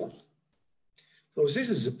 So this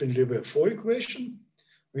is the Painlevé-4 equation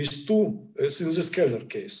with two, it's in the scalar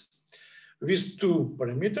case, with two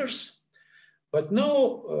parameters. But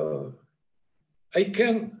now I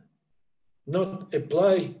can not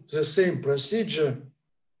apply the same procedure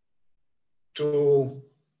for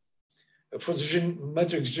the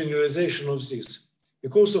matrix generalization of this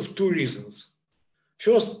because of two reasons.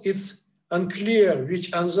 First, it's unclear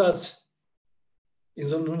which ansatz in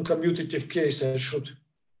the non-commutative case I should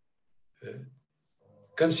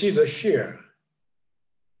consider here.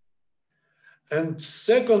 And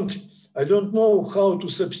second, I don't know how to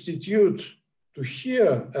substitute to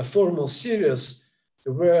here a formal series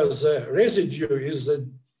where the residue is the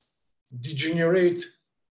degenerate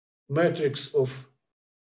matrix of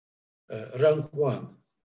rank 1.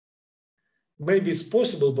 Maybe it's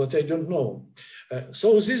possible, but I don't know.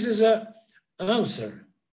 So this is an answer,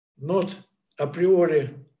 not a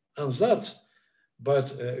priori ansatz,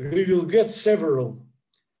 but we will get several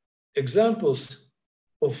examples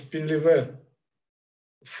of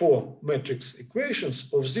Painlevé-4 matrix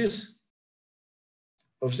equations of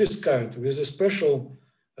this kind with a special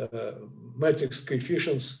matrix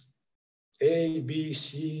coefficients A, B,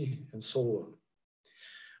 C, and so on.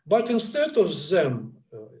 But instead of them,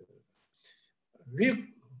 we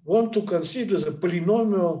want to consider the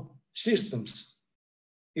polynomial systems.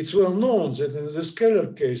 It's well known that in the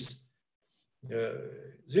scalar case,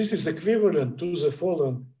 this is equivalent to the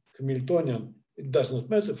following Hamiltonian, it does not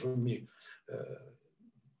matter for me,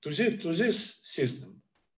 to this system.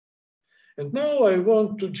 And now I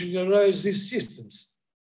want to generalize these systems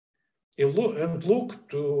and look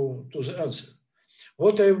to the answer.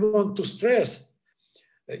 What I want to stress,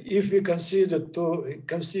 if we consider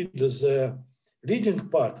the leading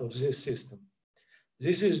part of this system,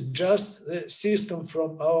 this is just the system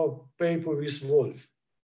from our paper with Wolf.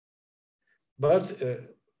 But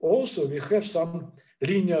also we have some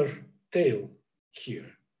linear tail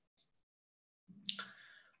here.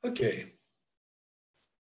 Okay.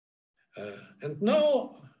 And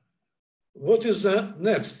now, what is the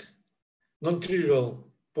next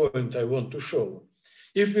non-trivial point I want to show?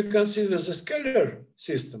 If we consider the scalar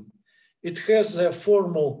system, it has the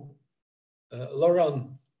formal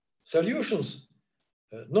Laurent solutions,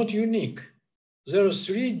 not unique. There are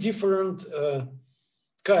three different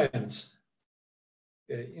kinds.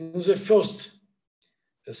 In the first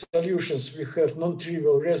solutions, we have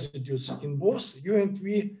non-trivial residues in both U and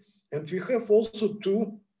V, and we have also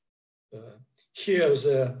two, here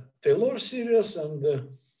the Taylor series, and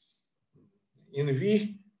in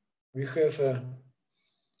V, we have a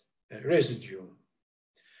residue.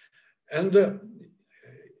 And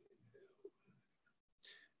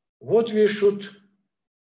what we should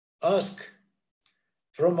ask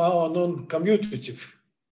from our non-commutative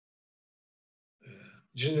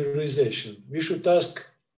generalization? We should ask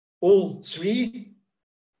all three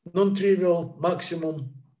non-trivial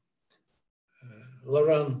maximum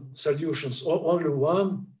Laurent solutions, or only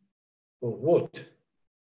one, or what?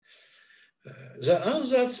 The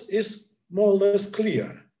answer is more or less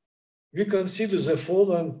clear. We consider the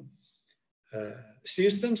following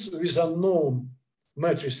systems with unknown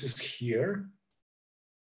matrices here,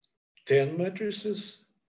 10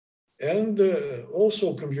 matrices, and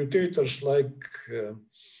also commutators like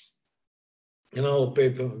in our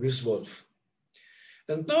paper with Wolf.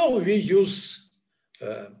 And now we use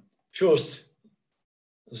first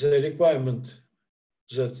the requirement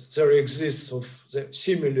that there exists of the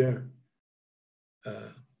similar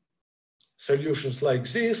solutions like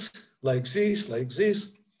this, like this, like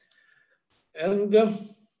this. And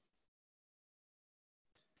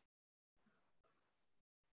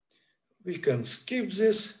we can skip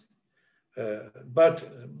this, but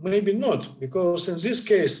maybe not, because in this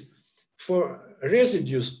case, for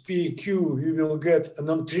residues P, Q, we will get a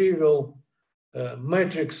non-trivial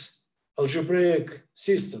matrix algebraic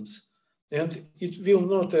systems, and it will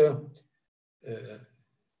not a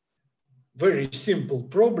very simple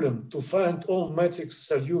problem to find all matrix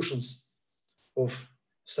solutions of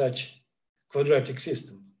such quadratic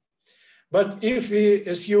system. But if we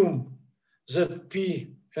assume that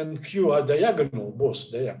P and Q are diagonal,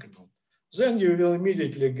 both diagonal, then you will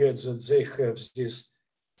immediately get that they have this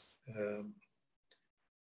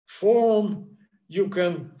form. You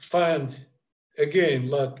can find, again,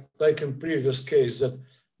 like in previous case, that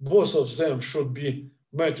both of them should be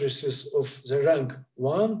matrices of the rank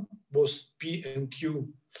 1, both P and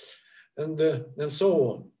Q, and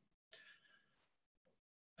so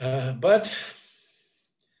on. But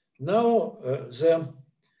now the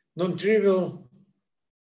non-trivial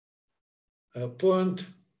point,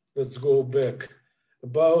 let's go back,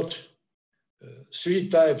 about 3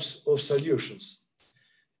 types of solutions.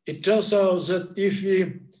 It turns out that if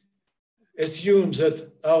we assume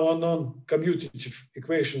that our non-commutative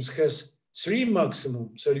equations has 3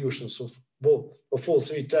 maximum solutions of all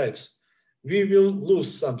 3 types, we will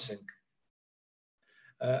lose something.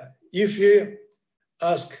 If we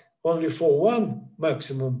ask only for 1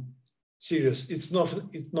 maximum series, it's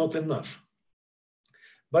not enough.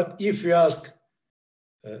 But if we ask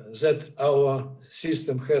that our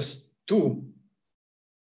system has 2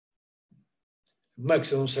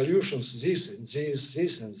 maximum solutions, this and this,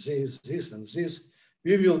 this and this, this and this,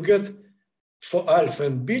 we will get for alpha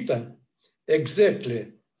and beta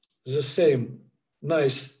exactly the same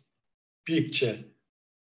nice picture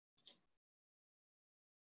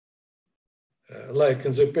like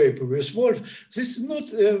in the paper with Wolf. This is not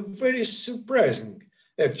very surprising,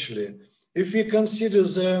 actually. If we consider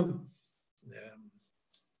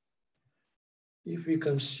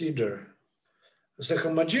the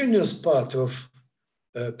homogeneous part of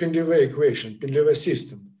Painlevé equation, Painlevé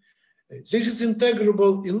system, this is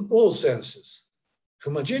integrable in all senses.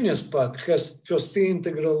 Homogeneous part has first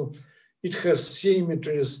integral, it has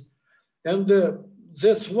symmetries, and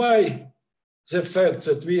that's why the fact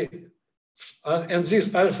that we, and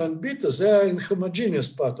this alpha and beta, they are in homogeneous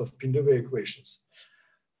part of Painlevé equations.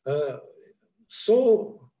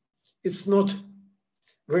 So it's not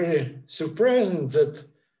very surprising that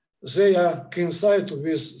they are coincide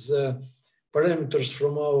with the parameters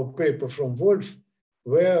from our paper from Wolf,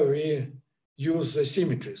 where we use the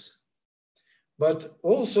symmetries. But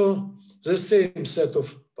also the same set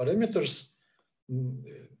of parameters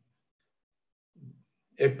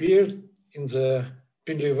appeared in the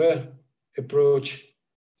Painlevé approach.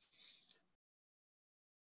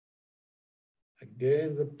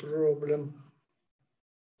 Again, the problem,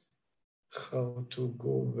 how to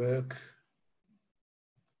go back.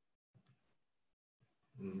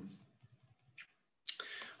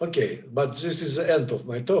 Okay, but this is the end of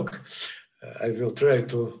my talk. I will try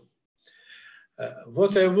to,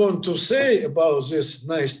 what I want to say about this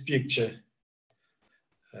nice picture,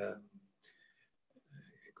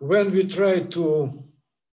 when we try to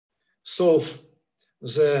solve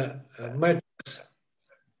the matrix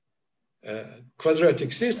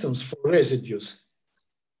quadratic systems for residues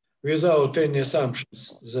without any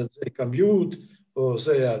assumptions that they commute or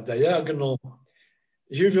they are diagonal,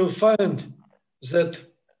 you will find that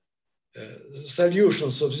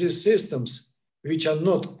solutions of these systems which are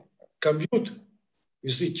not commute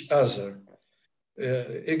with each other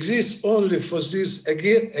exist only for this,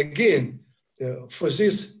 again for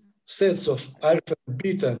these sets of alpha and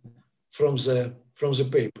beta from the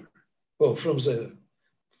paper, or from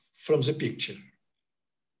the picture.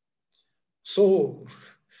 So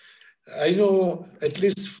I know at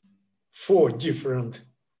least 4 different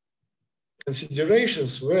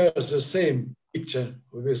considerations where the same picture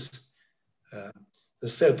with the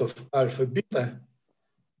set of alpha beta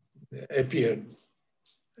appeared.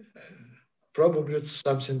 Probably it's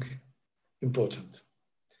something important.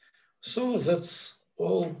 So that's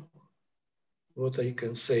all what I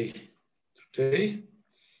can say today.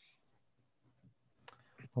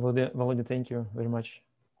 Volodya, thank you very much.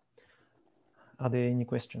 Are there any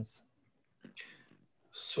questions?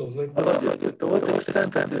 So to what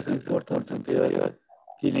extent it is important that you are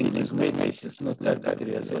dealing with matrices, not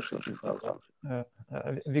arbitrary associative algebra?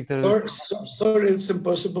 Victor, sorry, it's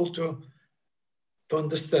impossible to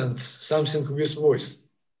understand something with voice.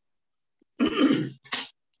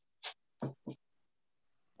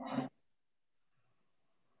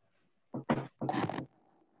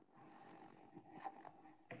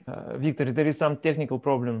 Victor, there is some technical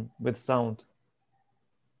problem with sound.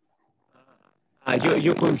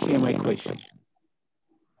 You couldn't hear my question.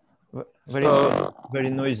 Very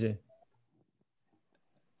noisy.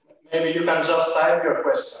 Maybe you can just type your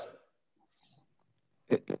question.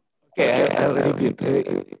 Okay, I'll repeat.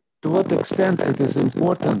 To what extent it is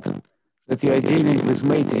important that you are dealing with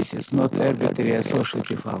matrices, not arbitrary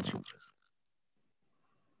associative algebras?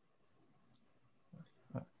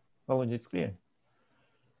 Володя, it's clear.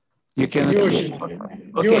 You can...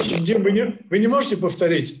 Вы не можете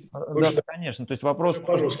повторить? Да, конечно. То есть вопрос,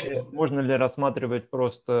 можно ли рассматривать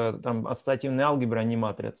просто там ассоциативные алгебры, а не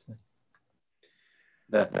матрицы?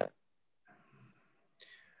 Да.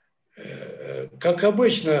 Как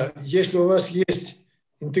обычно, если у вас есть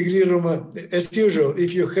интегрируемое, as usual,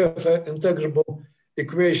 if you have integrable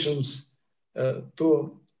equations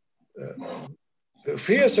to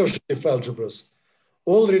free associative algebras,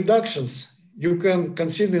 all reductions you can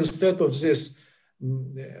consider instead of this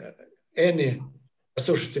any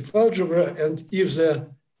associative algebra, and if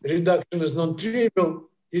the reduction is non-trivial,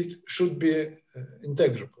 it should be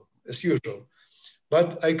integrable, as usual.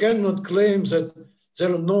 But I cannot claim that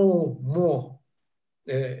there are no more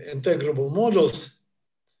integrable models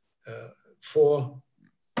for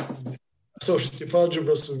associative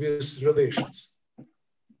algebras with relations.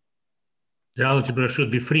 The algebra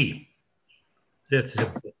should be free. That's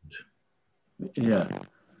important. Yeah.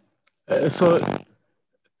 So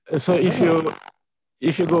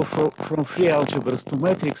if you go from free algebras to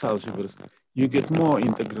matrix algebras, you get more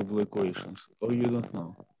integrable equations, or you don't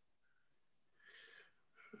know?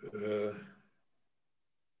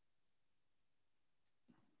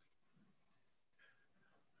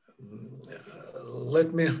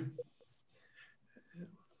 Let me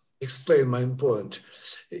explain my point.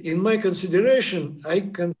 In my consideration, I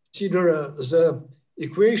consider the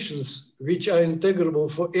equations which are integrable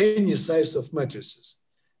for any size of matrices.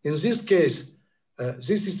 In this case,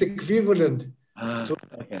 this is equivalent to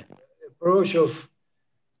the approach of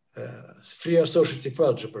free associative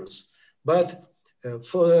algebras. But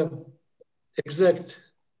for the exact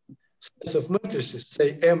size of matrices,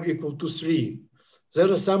 say M equal to 3,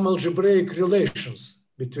 there are some algebraic relations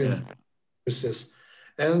between matrices.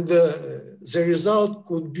 And the result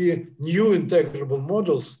could be new integrable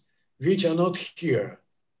models which are not here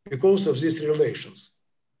because of these relations.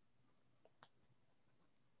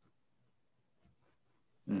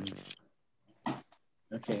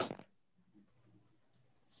 Okay.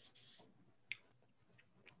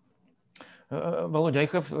 Volodya,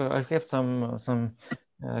 I have some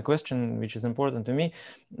question which is important to me.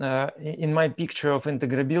 In my picture of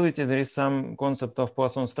integrability, there is some concept of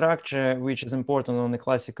Poisson structure which is important on the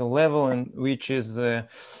classical level and which is a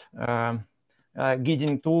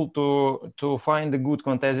guiding tool to find a good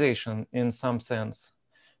quantization in some sense.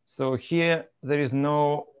 So here there is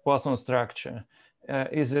no Poisson structure.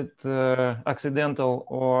 Is it accidental,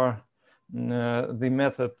 or the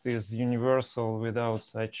method is universal without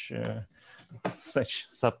such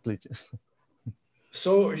subtleties?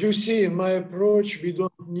 So you see, in my approach, we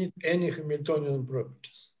don't need any Hamiltonian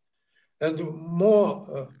properties. And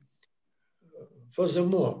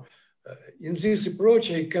furthermore, in this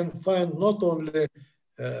approach, I can find not only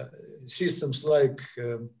systems like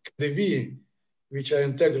PDE, which are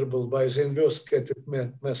integrable by the inverse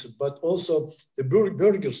scattering method, but also the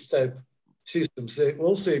Burger's type systems. They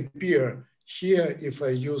also appear here if I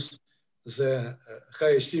use the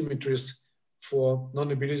high symmetries for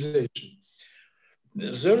non-abelization.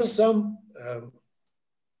 There is some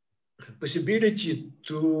possibility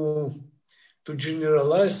to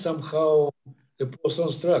generalize somehow the Poisson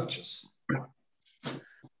structures.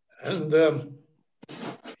 And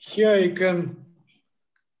here I can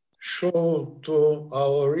show to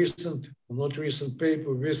our not recent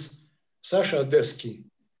paper with Sasha Adesky,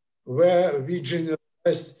 where we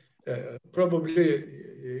generalized, probably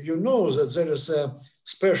you know that there is a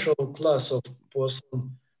special class of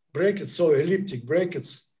Poisson brackets, so elliptic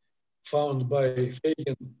brackets found by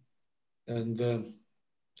Fagin and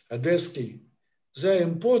Adesky. They're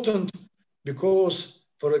important because,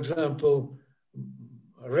 for example,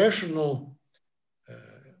 rational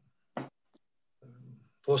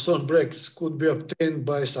Poisson brackets could be obtained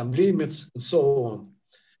by some limits and so on.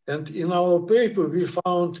 And in our paper, we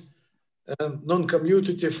found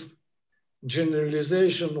non-commutative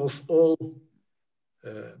generalization of all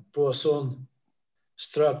Poisson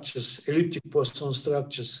structures, elliptic Poisson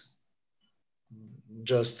structures,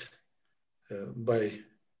 just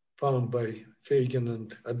found by Fagin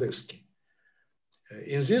and Adesky.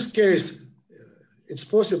 In this case, it's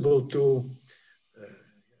possible to,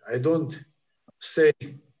 I don't say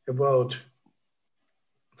about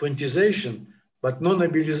quantization, but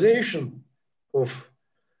non-abelization of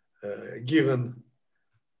given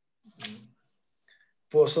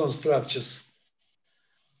Poisson structures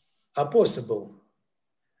are possible,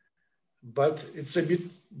 but it's a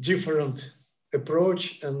bit different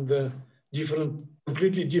approach and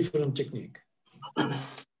completely different technique.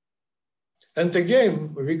 And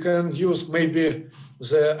again, we can use maybe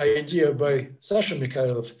the idea by Sasha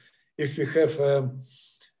Mikhailov, if we have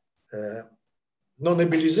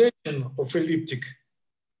non-abelization of elliptic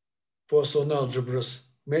Poisson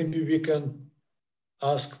algebras, maybe we can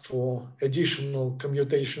ask for additional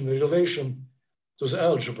commutational relation to the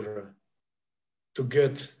algebra to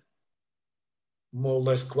get more or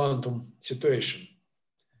less quantum situation.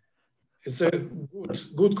 It's a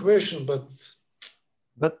good question,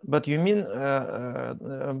 But you mean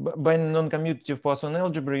by non-commutative Poisson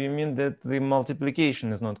algebra, you mean that the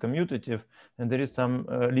multiplication is not commutative and there is some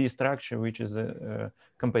Lie structure which is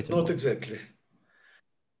compatible? Not exactly.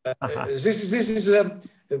 This is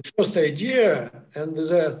the first idea, and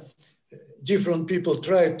the different people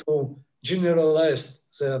try to generalize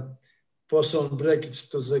the Poisson brackets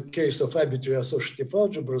to the case of arbitrary associative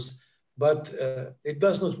algebras, but it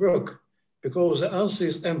does not work because the answer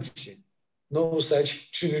is empty. No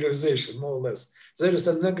such generalization, more or less. There is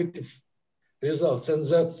a negative result, and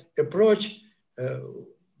the approach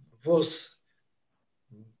was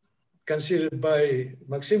considered by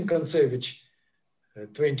Maxim Kontsevich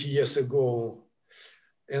 20 years ago.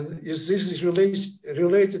 And this is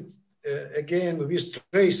related again with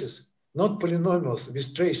traces, not polynomials,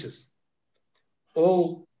 with traces.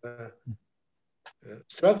 All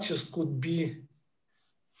structures could be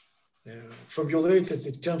formulated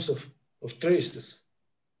in terms of traces.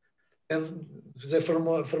 And the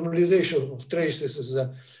formalization of traces is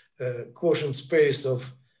a quotient space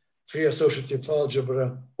of free associative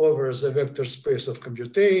algebra over the vector space of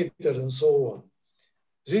commutator and so on.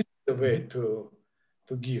 This is the way to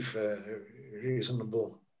give a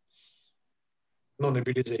reasonable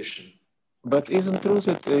non-abelization. But isn't true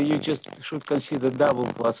that you just should consider double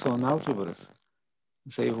Poisson algebras?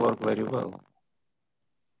 They work very well.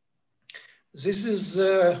 This is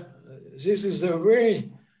the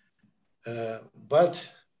way, but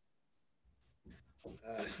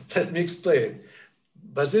let me explain.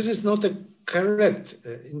 But this is not a correct,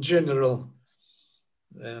 in general,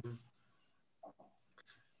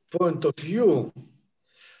 point of view.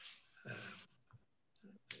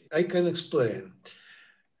 I can explain.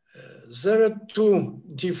 There are two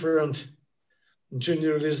different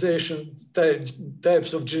generalization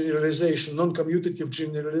types of generalization, non-commutative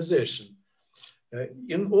generalization.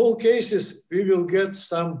 In all cases, we will get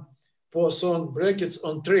some Poisson brackets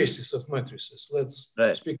on traces of matrices. Let's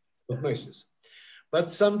speak about matrices. But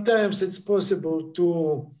sometimes it's possible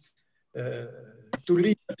to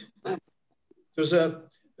lead to the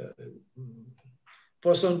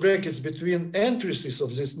Poisson brackets between entries of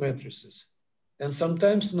these matrices, and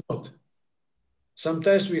sometimes not.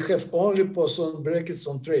 Sometimes we have only Poisson brackets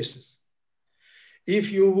on traces.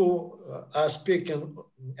 If you are speaking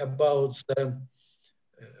about the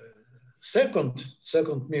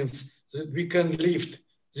second means that we can lift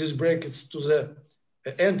these brackets to the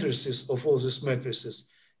entries of all these matrices.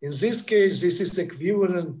 In this case, this is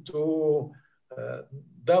equivalent to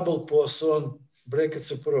double Poisson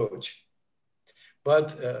brackets approach.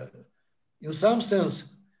 But in some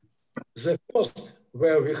sense, the first,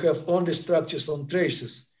 where we have only structures on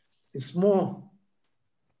traces, it's more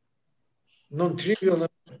non-trivial,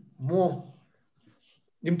 more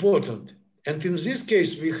important. And in this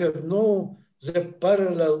case, we have the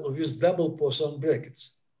parallel with double Poisson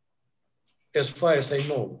brackets, as far as I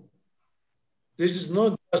know. This is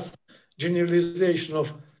not just generalization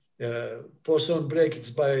of Poisson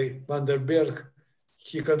brackets by van der Berg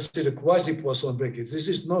he considered quasi-Poisson brackets. This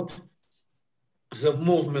is not the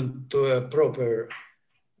movement to a proper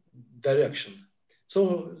direction.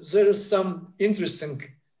 So there is some interesting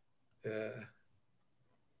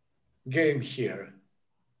game here.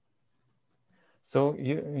 So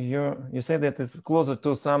you say that it's closer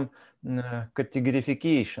to some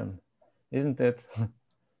categorification, isn't it?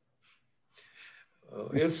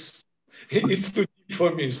 It's too deep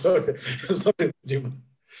for me. Sorry, sorry, Jim.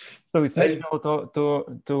 So it's natural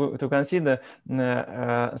to consider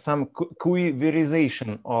some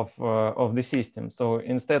queerization of the system. So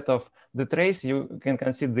instead of the trace, you can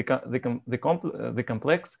consider the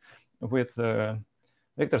complex with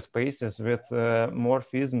vector spaces with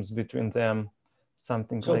morphisms between them,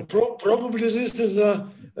 something so like. Probably this is a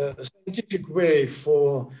scientific way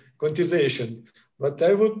for quantization, but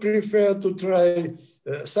I would prefer to try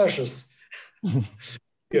Sasha's.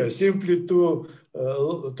 Yeah, simply to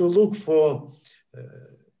look for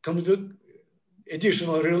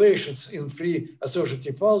additional relations in free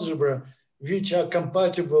associative algebra which are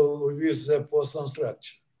compatible with the Poisson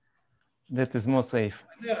structure. That is more safe.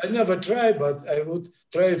 I never try, but I would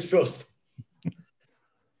try it first.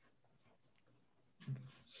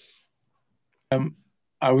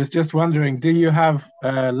 I was just wondering, do you have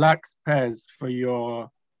Lax pairs for your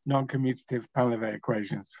non-commutative Painlevé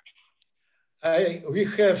equations? We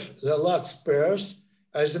have the Lax pairs,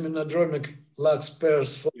 isomonodromic Lax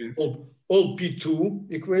pairs for all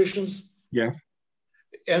P2 equations. Yes.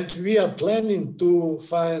 And we are planning to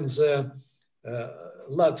find the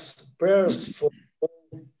Lax pairs for all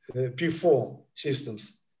P4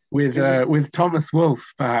 systems. With Thomas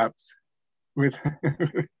Wolfe, perhaps. With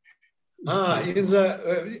in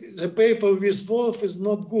the paper with Wolf is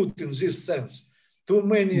not good in this sense. Too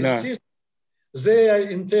many systems, they are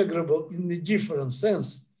integrable in a different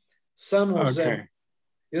sense. Some of them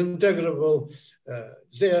integrable,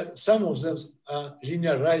 some of them are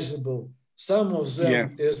linearizable, some of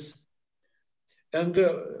them is, and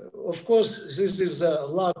of course, this is a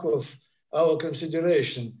lack of our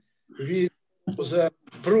consideration. We do the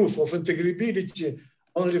proof of integrability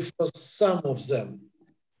only for some of them.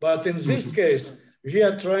 But in this case, we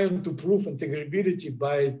are trying to prove integrability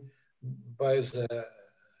by the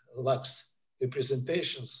Lax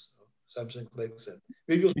representations, something like that.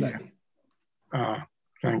 We will study.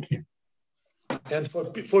 Thank you. And for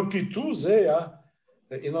P2, they are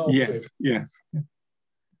in our paper. Yes.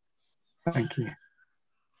 Thank you.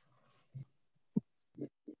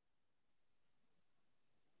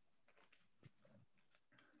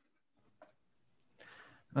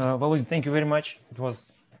 Volodya, thank you very much. It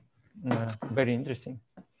was very interesting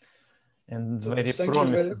and very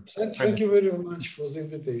promising. Thank you very much for the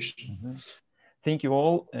invitation. Thank you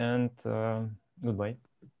all, and goodbye.